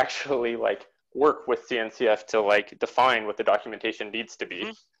actually like work with CNCF to like define what the documentation needs to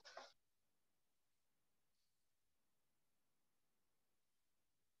be.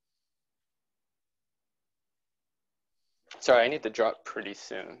 Sorry, I need to drop pretty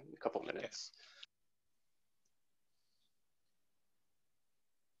soon, a couple minutes.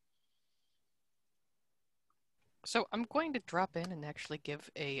 So I'm going to drop in and actually give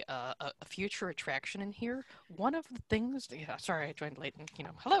a future attraction in here. One of the things, sorry I joined late, and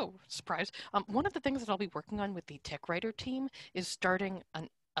hello, surprise. One of the things that I'll be working on with the tech writer team is starting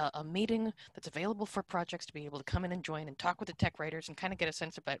a meeting that's available for projects to be able to come in and join and talk with the tech writers and kind of get a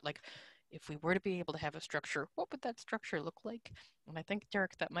sense about, like, if we were to be able to have a structure, what would that structure look like? And I think,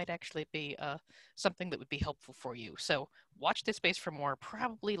 Derek, that might actually be something that would be helpful for you. So watch this space for more,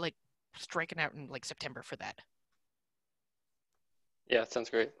 probably like striking out in like September for that. Yeah, that sounds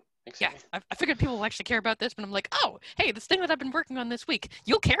great. Thanks. Yeah, I figured people will actually care about this, but I'm like, oh, hey, this thing that I've been working on this week,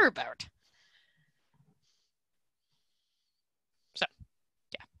 you'll care about. So,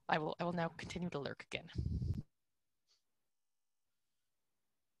 yeah, I will now continue to lurk again.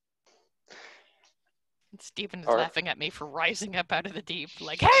 And Stephen is laughing at me for rising up out of the deep,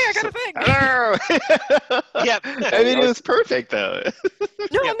 like, hey, I got a thing! Hello! Yep. I mean, it was perfect, though.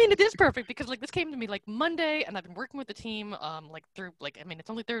 No, I mean, it is perfect, because, like, this came to me, like, Monday, and I've been working with the team, like, through, like, I mean, it's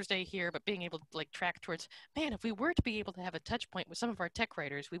only Thursday here, but being able to, like, track towards, man, if we were to be able to have a touch point with some of our tech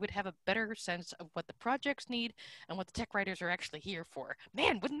writers, we would have a better sense of what the projects need and what the tech writers are actually here for.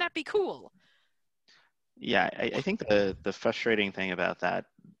 Man, wouldn't that be cool? Yeah, I think the frustrating thing about that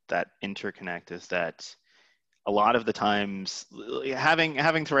interconnect is that a lot of the times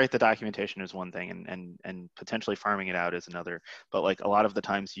having to write the documentation is one thing, and potentially farming it out is another. But like a lot of the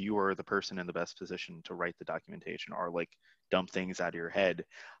times you are the person in the best position to write the documentation or like dump things out of your head.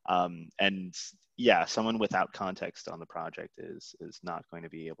 And yeah, someone without context on the project is not going to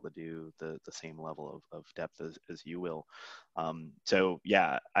be able to do the same level of depth as you will. So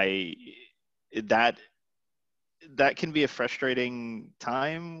yeah, that can be a frustrating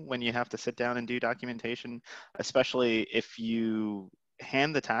time when you have to sit down and do documentation, especially if you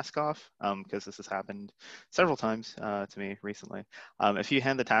hand the task off, because this has happened several times to me recently. If you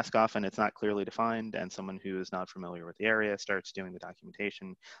hand the task off and it's not clearly defined, and someone who is not familiar with the area starts doing the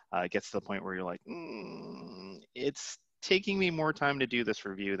documentation, it gets to the point where you're like, it's taking me more time to do this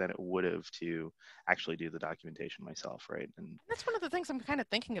review than it would have to actually do the documentation myself, right? And That's one of the things I'm kind of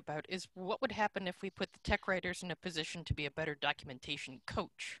thinking about is what would happen if we put the tech writers in a position to be a better documentation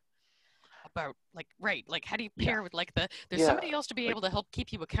coach about like how do you pair with like there's somebody else to be able to help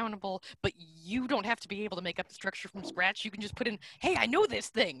keep you accountable, but you don't have to be able to make up the structure from scratch. You can just put in, hey, I know this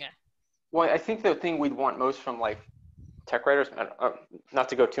thing. Well, I think the thing we'd want most from like tech writers, not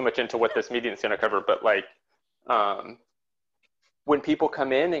to go too much into what this meeting is going to cover, but like when people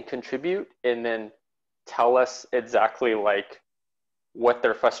come in and contribute and then tell us exactly like what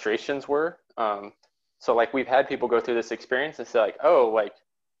their frustrations were. So like we've had people go through this experience and say like, oh, like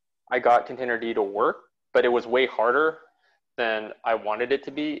I got Containerd to work, but it was way harder than I wanted it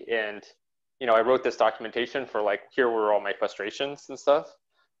to be. And, you know, I wrote this documentation for like, here were all my frustrations and stuff.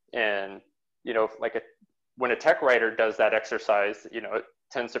 And, you know, like when a tech writer does that exercise, you know, it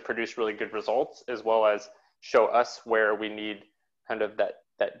tends to produce really good results, as well as show us where we need kind of that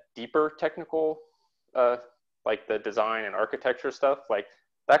deeper technical, like the design and architecture stuff, like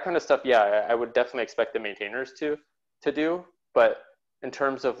that kind of stuff. Yeah, I would definitely expect the maintainers to do, but in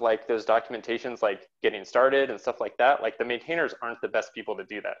terms of like those documentations, like getting started and stuff like that, like the maintainers aren't the best people to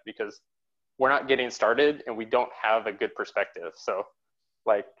do that because we're not getting started and we don't have a good perspective. So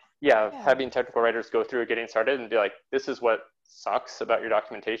like, yeah, having technical writers go through getting started and be like, this is what sucks about your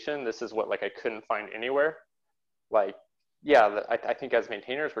documentation. This is what like I couldn't find anywhere. Like, yeah, I think as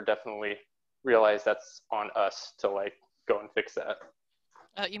maintainers, we're definitely realize that's on us to like go and fix that.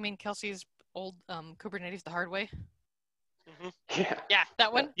 You mean Kelsey's old Kubernetes the hard way? Mm-hmm. Yeah,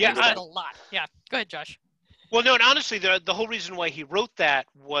 that one. Yeah, I used that a lot. Yeah, go ahead, Josh. Well, no, and honestly, the whole reason why he wrote that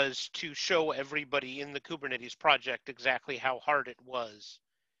was to show everybody in the Kubernetes project exactly how hard it was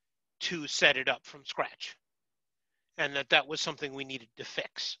to set it up from scratch, and that was something we needed to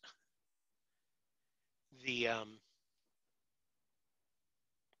fix.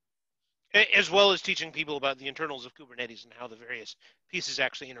 As well as teaching people about the internals of Kubernetes and how the various pieces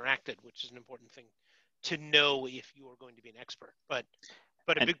actually interacted, which is an important thing to know if you are going to be an expert. But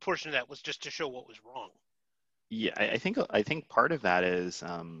a big portion of that was just to show what was wrong. Yeah, I think part of that is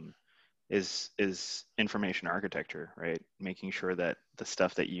information architecture, right? Making sure that the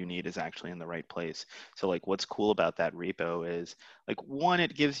stuff that you need is actually in the right place. So like what's cool about that repo is like, one,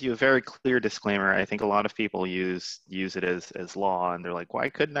 it gives you a very clear disclaimer. I think a lot of people use it as law and they're like, why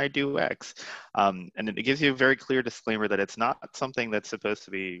couldn't I do X? And it gives you a very clear disclaimer that it's not something that's supposed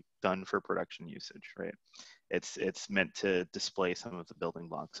to be done for production usage, right? It's meant to display some of the building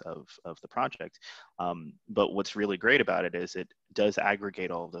blocks of the project. But what's really great about it is it does aggregate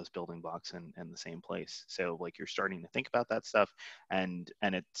all of those building blocks in the same place. So like you're starting to think about that stuff and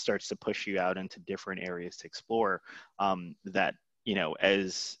it starts to push you out into different areas to explore that, you know,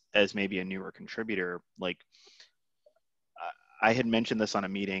 as maybe a newer contributor, like I had mentioned this on a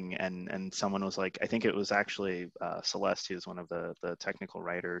meeting and someone was like, I think it was actually Celeste, who's one of the technical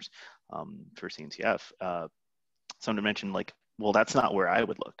writers for CNCF. Someone mentioned like, well, that's not where I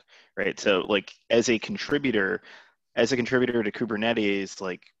would look, right? So like as a contributor to Kubernetes,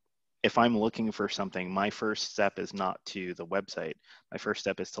 like if I'm looking for something, my first step is not to the website. My first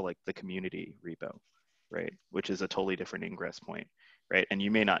step is to like the community repo, right? Which is a totally different ingress point, right? And you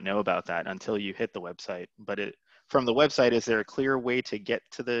may not know about that until you hit the website, but from the website, is there a clear way to get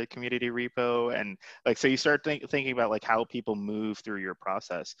to the community repo? And like, so you start thinking about like how people move through your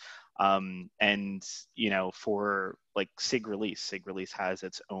process. And, you know, for like SIG release has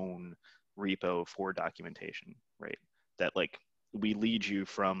its own repo for documentation, right? That like we lead you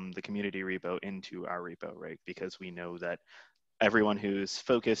from the community repo into our repo, right? Because we know that everyone who's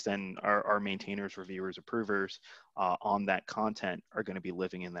focused and our maintainers, reviewers, approvers on that content are going to be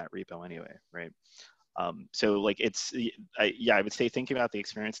living in that repo anyway, right? So like I would say thinking about the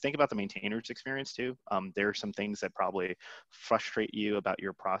experience, think about the maintainer's experience too. There are some things that probably frustrate you about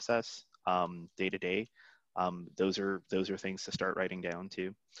your process day to day. Those are things to start writing down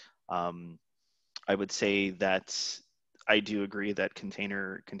too. I would say that I do agree that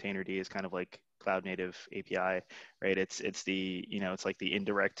Containerd is kind of like cloud native API, right? It's the, you know, it's like the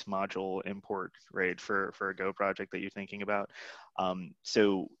indirect module import, right, for a Go project that you're thinking about.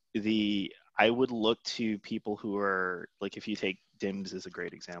 So I would look to people who are like, if you take DIMS as a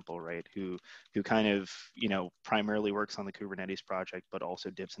great example, right? Who kind of, you know, primarily works on the Kubernetes project, but also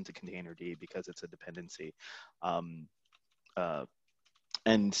dips into Containerd because it's a dependency.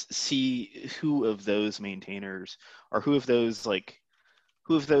 And see who of those maintainers or who of those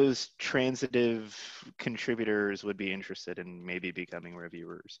transitive contributors would be interested in maybe becoming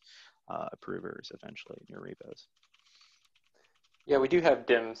reviewers, approvers eventually in your repos. Yeah, we do have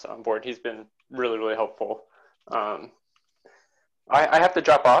DIMS on board. He's been really, really helpful. I have to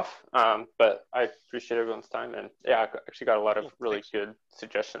drop off, but I appreciate everyone's time. And yeah, I actually got a lot of really good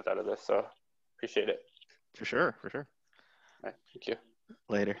suggestions out of this. So appreciate it. For sure, for sure. All right, thank you.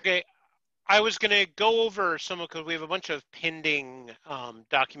 Later. Okay. I was going to go over some because we have a bunch of pending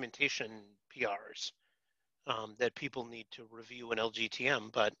documentation PRs that people need to review in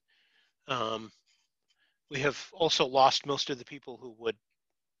LGTM, but we have also lost most of the people who would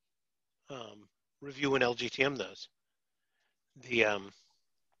review in LGTM those.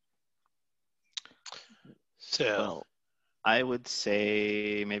 Well, I would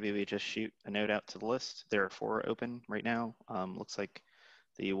say maybe we just shoot a note out to the list. There are 4 open right now. Looks like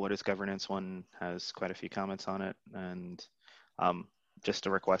the What is Governance one has quite a few comments on it, and just a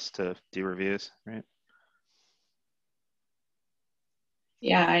request to do reviews, right?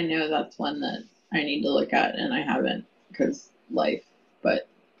 Yeah, I know that's one that I need to look at, and I haven't because life. But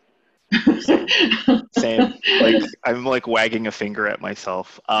Same. Like I'm like wagging a finger at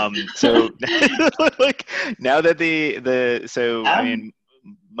myself. So like now that I mean,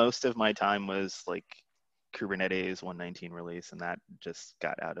 most of my time was like Kubernetes 119 release, and that just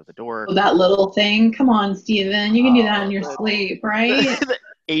got out of the door. Oh, that little thing. Come on, Steven. You can do that in your sleep, right?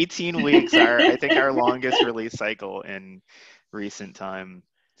 18 weeks are, I think, our longest release cycle in recent time.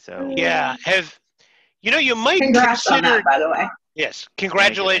 So yeah, you might Congrats consider on that, by the way. Yes,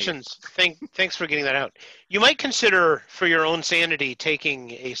 congratulations. Thanks for getting that out. You might consider, for your own sanity,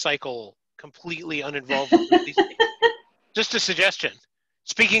 taking a cycle completely uninvolved with release date. Just a suggestion.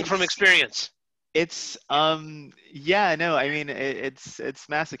 Speaking from experience. It's yeah, no, I mean it's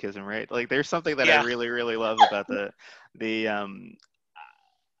masochism, right? Like there's something that I really love about the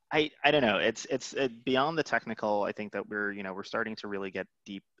I don't know. It's beyond the technical. I think that we're starting to really get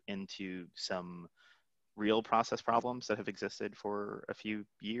deep into some real process problems that have existed for a few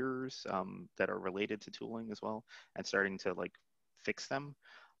years that are related to tooling as well, and starting to like fix them.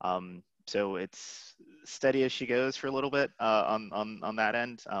 So it's steady as she goes for a little bit on that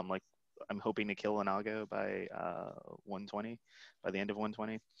end. Like I'm hoping to kill an algo by 120, by the end of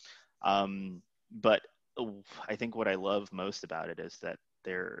 120. But I think what I love most about it is that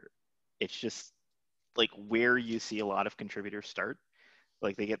it's just like where you see a lot of contributors start.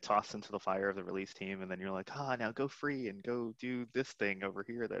 Like they get tossed into the fire of the release team, and then you're like, now go free and go do this thing over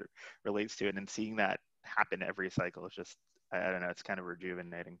here that relates to it. And seeing that happen every cycle is just, I don't know, it's kind of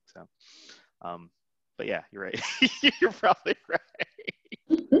rejuvenating. So, but yeah, you're right. You're probably right.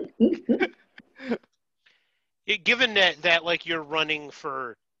 Given that like you're running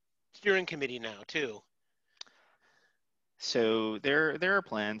for steering committee now too. So there are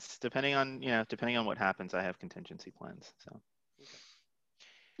plans depending on what happens. I have contingency plans. So.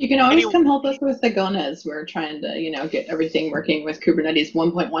 You can always come help us with the Gonas. We're trying to, get everything working with Kubernetes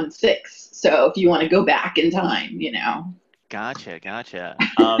 1.16. So if you want to go back in time, Gotcha.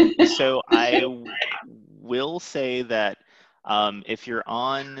 So I will say that if you're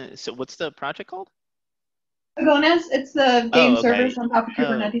on, so what's the project called? Gonas, it's the game servers on top of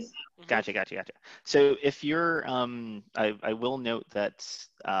Kubernetes. Gotcha. So if you're, I will note that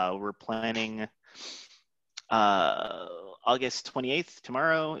we're planning August 28th,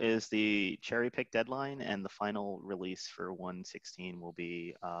 tomorrow is the cherry pick deadline, and the final release for 116 will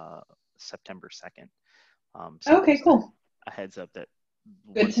be September 2nd. So okay, cool. A heads up that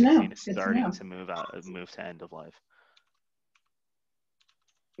Good to know. 116 is starting to move to end of life.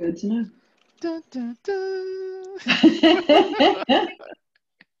 Good to know. Dun, dun, dun.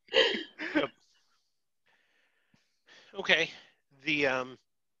 Okay.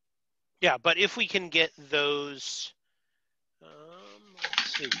 Yeah, but if we can get those,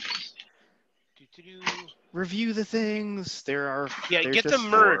 let's see. Review the things. Get them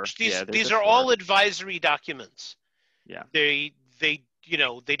merged. These are all advisory documents. Yeah. They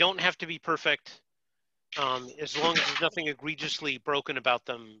don't have to be perfect. As long as there's nothing egregiously broken about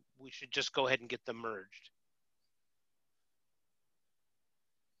them, we should just go ahead and get them merged.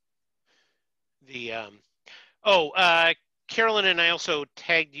 Carolyn and I also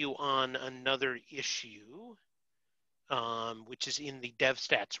tagged you on another issue, which is in the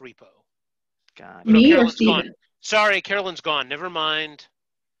DevStats repo. God. Me Carolyn's or Steven? gone. Sorry, Carolyn's gone. Never mind.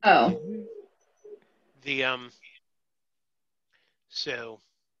 Oh. So.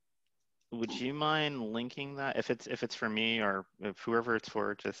 Would you mind linking that if it's for me or if whoever it's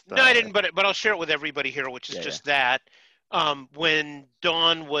for? Just no, I didn't, but I'll share it with everybody here, which is that. When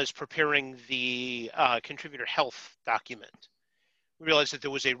Dawn was preparing the contributor health document, we realized that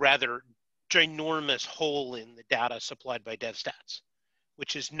there was a rather ginormous hole in the data supplied by DevStats,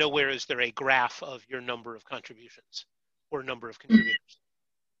 which is nowhere is there a graph of your number of contributions or number of contributors,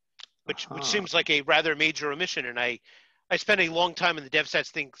 which seems like a rather major omission. And I I spent a long time in the DevStats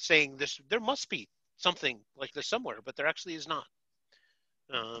thing saying this. There must be something like this somewhere, but there actually is not.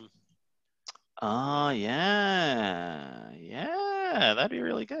 Oh yeah, that'd be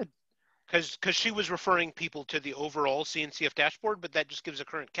really good. Because she was referring people to the overall CNCF dashboard, but that just gives a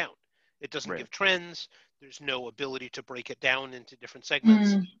current count. It doesn't give trends. There's no ability to break it down into different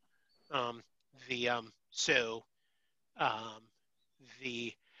segments.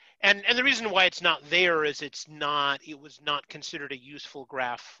 And the reason why it's not there is it was not considered a useful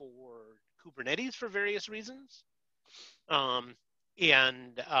graph for Kubernetes for various reasons. Because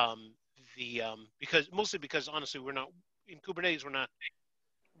honestly, we're not in Kubernetes, we're not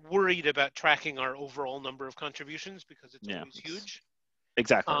worried about tracking our overall number of contributions because it's always huge.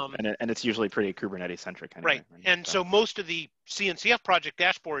 Exactly, and it's usually pretty Kubernetes centric anyway. Right, and so most of the CNCF project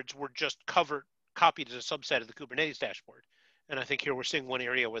dashboards were just copied as a subset of the Kubernetes dashboard. And I think here we're seeing one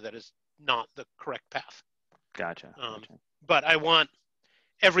area where that is not the correct path. Gotcha. But I want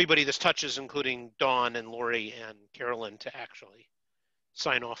everybody this touches, including Dawn and Lori and Carolyn, to actually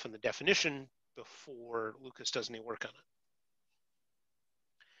sign off on the definition before Lucas does any work on it.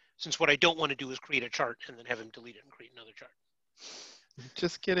 Since what I don't want to do is create a chart and then have him delete it and create another chart.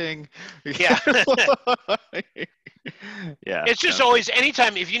 Just kidding. Yeah. Yeah. It's just always,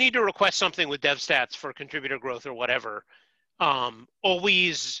 anytime, if you need to request something with DevStats for contributor growth or whatever,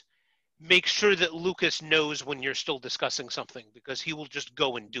 always make sure that Lucas knows when you're still discussing something, because he will just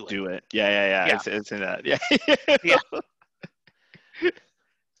go and do it. Yeah. It's in that. Yeah. Yeah.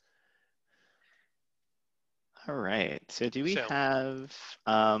 All right. So do we have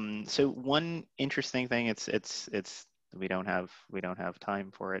so one interesting thing, it's we don't have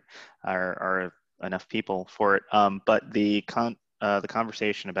time for it, or enough people for it. But the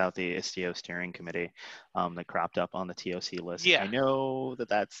conversation about the Istio steering committee that cropped up on the TOC list. Yeah. I know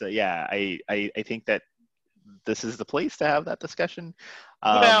that's I think that this is the place to have that discussion.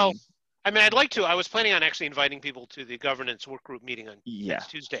 Well, I mean, I'd like to. I was planning on actually inviting people to the governance work group meeting on next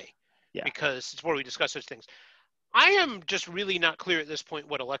Tuesday, because it's where we discuss those things. I am just really not clear at this point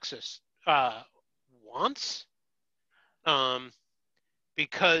what Alexis wants,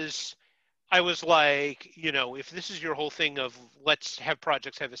 because I was like, if this is your whole thing of let's have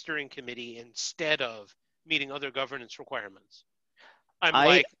projects have a steering committee instead of meeting other governance requirements,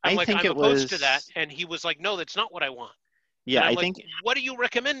 I'm opposed to that. And he was like, no, that's not what I want. Yeah, I think. What are you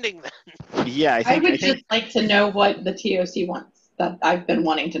recommending then? Yeah, I would just like to know what the TOC wants. That I've been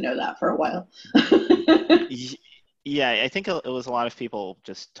wanting to know that for a while. Yeah, I think it was a lot of people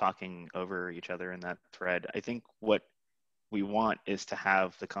just talking over each other in that thread. I think what we want is to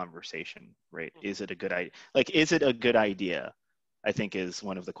have the conversation, right? Is it a good idea? Is it a good idea? I think is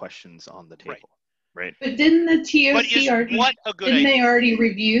one of the questions on the table, right? But didn't the TOC already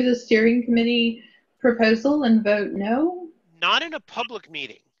review the steering committee proposal and vote no? Not in a public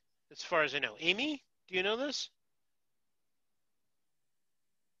meeting, as far as I know. Amy, do you know this?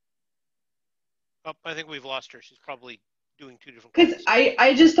 Oh, I think we've lost her. She's probably doing two different calls. Because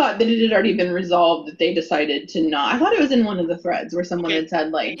I just thought that it had already been resolved, that they decided to not. I thought it was in one of the threads where someone had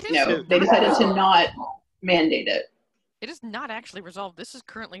said, they decided to not mandate it. It is not actually resolved. This is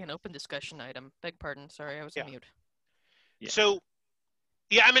currently an open discussion item. Beg pardon. Sorry, I was on mute. Yeah. So,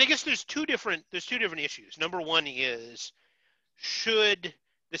 I mean, I guess there's two different issues. Number one is, should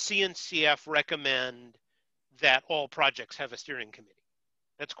the CNCF recommend that all projects have a steering committee?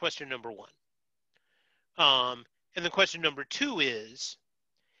 That's question number one. And the question number two is,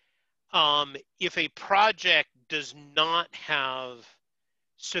 if a project does not have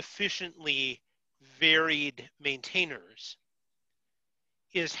sufficiently varied maintainers,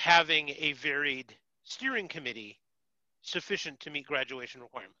 is having a varied steering committee sufficient to meet graduation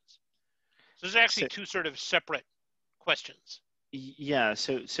requirements? So there's actually two sort of separate questions. Yeah,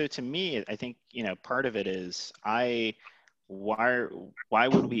 so to me, I think, part of it is why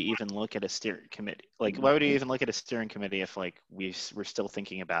would we even look at a steering committee? Why would we even look at a steering committee if we're still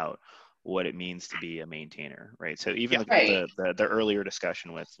thinking about what it means to be a maintainer, right? So even the earlier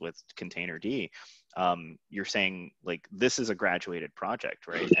discussion with Container D, you're saying this is a graduated project,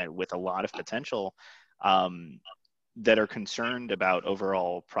 right? And with a lot of potential, that are concerned about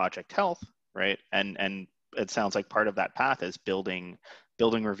overall project health, right? And it sounds like part of that path is building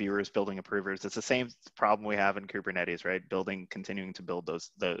reviewers, building approvers. It's the same problem we have in Kubernetes, right? Continuing to build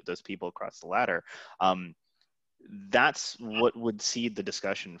those people across the ladder. That's what would seed the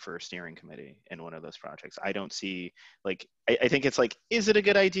discussion for a steering committee in one of those projects. I don't see I think it's is it a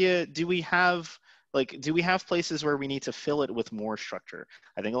good idea? Do we have places where we need to fill it with more structure?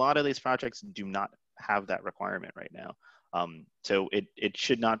 I think a lot of these projects do not have that requirement right now. So it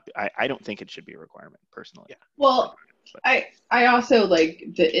should not, I don't think it should be a requirement personally. Yeah. Well, I also like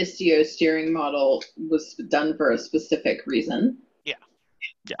the Istio steering model was done for a specific reason. Yeah.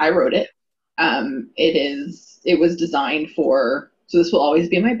 I wrote it. It was designed for, so this will always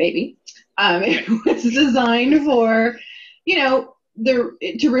be my baby. It was designed for,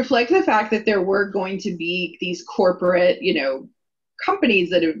 to reflect the fact that there were going to be these corporate,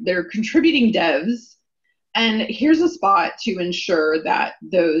 companies they're contributing devs. And here's a spot to ensure that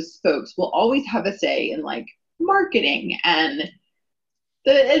those folks will always have a say in like marketing and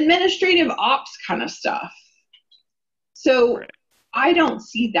the administrative ops kind of stuff. So Right. I don't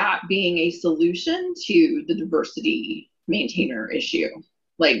see that being a solution to the diversity maintainer issue.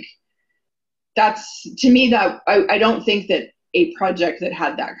 Like, that's, to me, that I don't think that a project that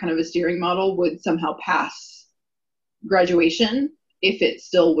had that kind of a steering model would somehow pass graduation if it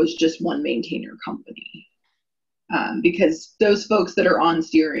still was just one maintainer company. Because those folks that are on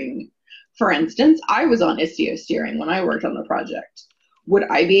steering, for instance, I was on Istio steering when I worked on the project. Would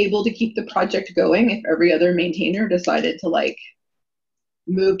I be able to keep the project going if every other maintainer decided to like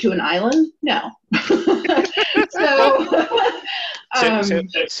move to an island? No. So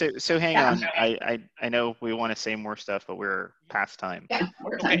hang yeah. on. I know we want to say more stuff, but we're past time. Yeah,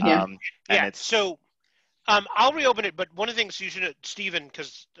 we're Okay. time, yeah. And Yeah. it's So I'll reopen it, but one of the things you should, Stephen,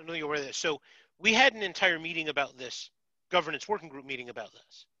 because I know you're aware of this. So we had an entire meeting about this, governance working group meeting about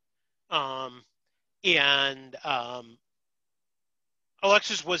this.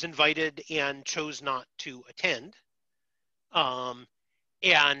 Alexis was invited and chose not to attend. And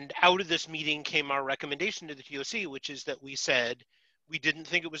out of this meeting came our recommendation to the TOC, which is that we said we didn't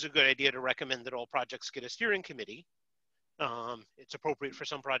think it was a good idea to recommend that all projects get a steering committee. It's appropriate for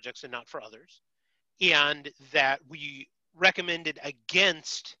some projects and not for others. And that we recommended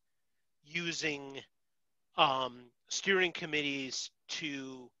against using steering committees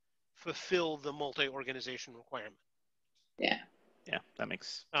to fulfill the multi-organization requirement. Yeah. Yeah, that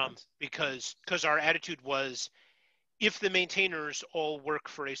makes sense. Because our attitude was, if the maintainers all work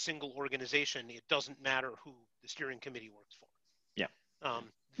for a single organization, it doesn't matter who the steering committee works for. Yeah.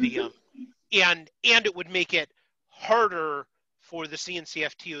 And it would make it harder for the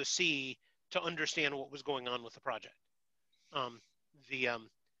CNCF TOC to understand what was going on with the project.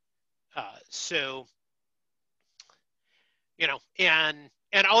 So, and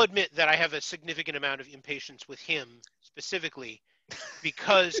I'll admit that I have a significant amount of impatience with him specifically,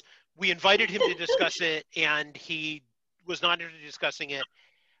 because we invited him to discuss it and he was not interested in discussing it.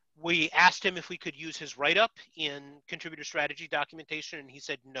 We asked him if we could use his write-up in contributor strategy documentation, and he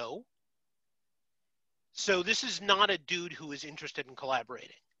said no. So this is not a dude who is interested in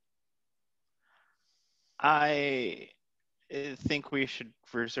collaborating. I think we should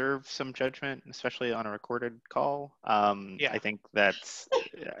reserve some judgment, especially on a recorded call. Yeah. I think that's,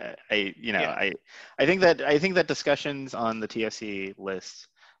 I think that discussions on the TSC list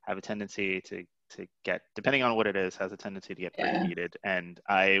have a tendency to get, depending on what it is, has a tendency to get pretty heated. And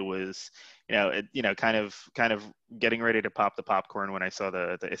I was, kind of getting ready to pop the popcorn when I saw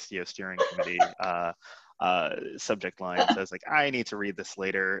the Istio steering committee subject line. So I was like, I need to read this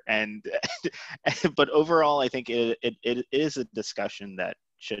later. And but overall, I think it is a discussion that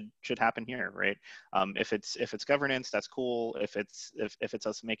should happen here, right? If it's governance, that's cool. If it's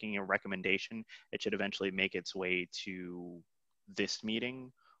us making a recommendation, it should eventually make its way to this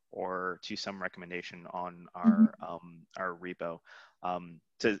meeting or to some recommendation on our repo.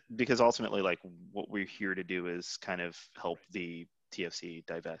 Because ultimately, like, what we're here to do is kind of help the TFC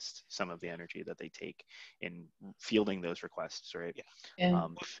divest some of the energy that they take in fielding those requests, right? Yeah.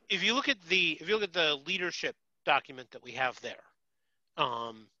 If you look at the leadership document that we have there,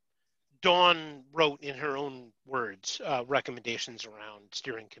 Dawn wrote in her own words recommendations around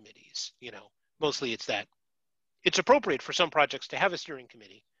steering committees. Mostly it's that it's appropriate for some projects to have a steering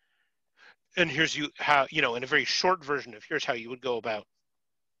committee, and here's how in a very short version of here's how you would go about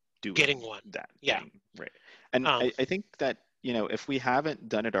getting one. Right. And I think that if we haven't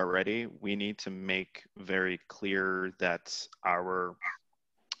done it already, we need to make very clear that our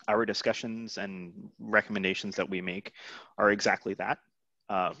discussions and recommendations that we make are exactly that,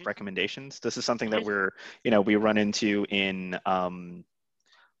 recommendations. This is something that we run into in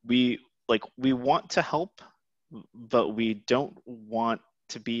we want to help, but we don't want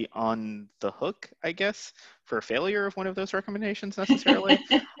to be on the hook, I guess, for failure of one of those recommendations necessarily.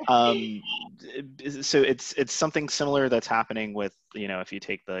 So it's something similar that's happening with, if you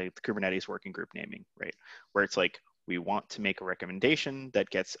take the Kubernetes working group naming, right? Where it's like, we want to make a recommendation that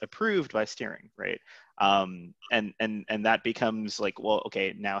gets approved by steering, right? And that becomes like, well,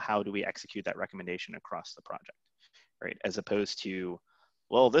 okay, now how do we execute that recommendation across the project, right? As opposed to,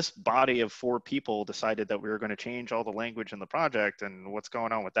 well, this body of 4 people decided that we were going to change all the language in the project, and what's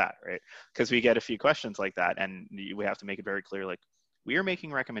going on with that, right? Because we get a few questions like that, and we have to make it very clear, like, we are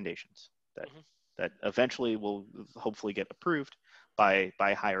making recommendations that that eventually will hopefully get approved by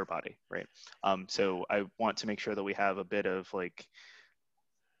higher body, right? So I want to make sure that we have a bit of like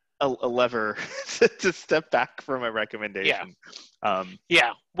a lever to step back from a recommendation.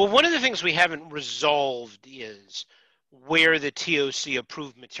 Yeah. Well, one of the things we haven't resolved is where the TOC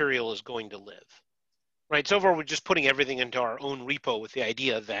approved material is going to live. Right. So far, we're just putting everything into our own repo with the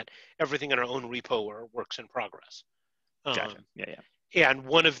idea that everything in our own repo are works in progress. Gotcha. Yeah. And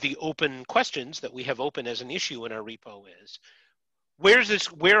one of the open questions that we have open as an issue in our repo is,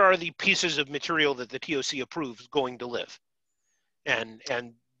 where are the pieces of material that the TOC approves going to live? And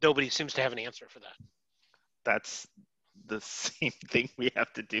nobody seems to have an answer for that. That's the same thing we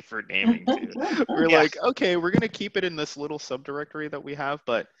have to do for naming too. We're like, okay, we're gonna keep it in this little subdirectory that we have,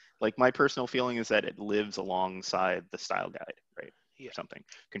 but like my personal feeling is that it lives alongside the style guide, right? Or something,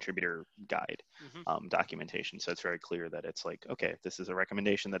 contributor guide, documentation. So it's very clear that it's like, okay, this is a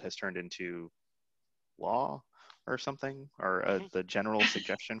recommendation that has turned into law or something, or the general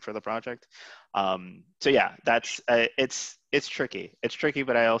suggestion for the project. So yeah, that's it's tricky. It's tricky,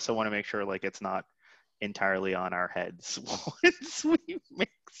 but I also want to make sure like it's not entirely on our heads once we make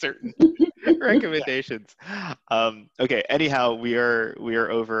certain recommendations. Okay, anyhow, we are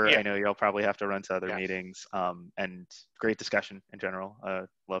over. I know y'all probably have to run to other meetings, and great discussion in general.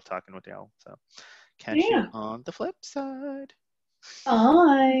 Love talking with y'all. So catch you on the flip side.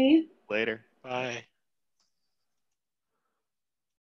 Bye. Later. Bye.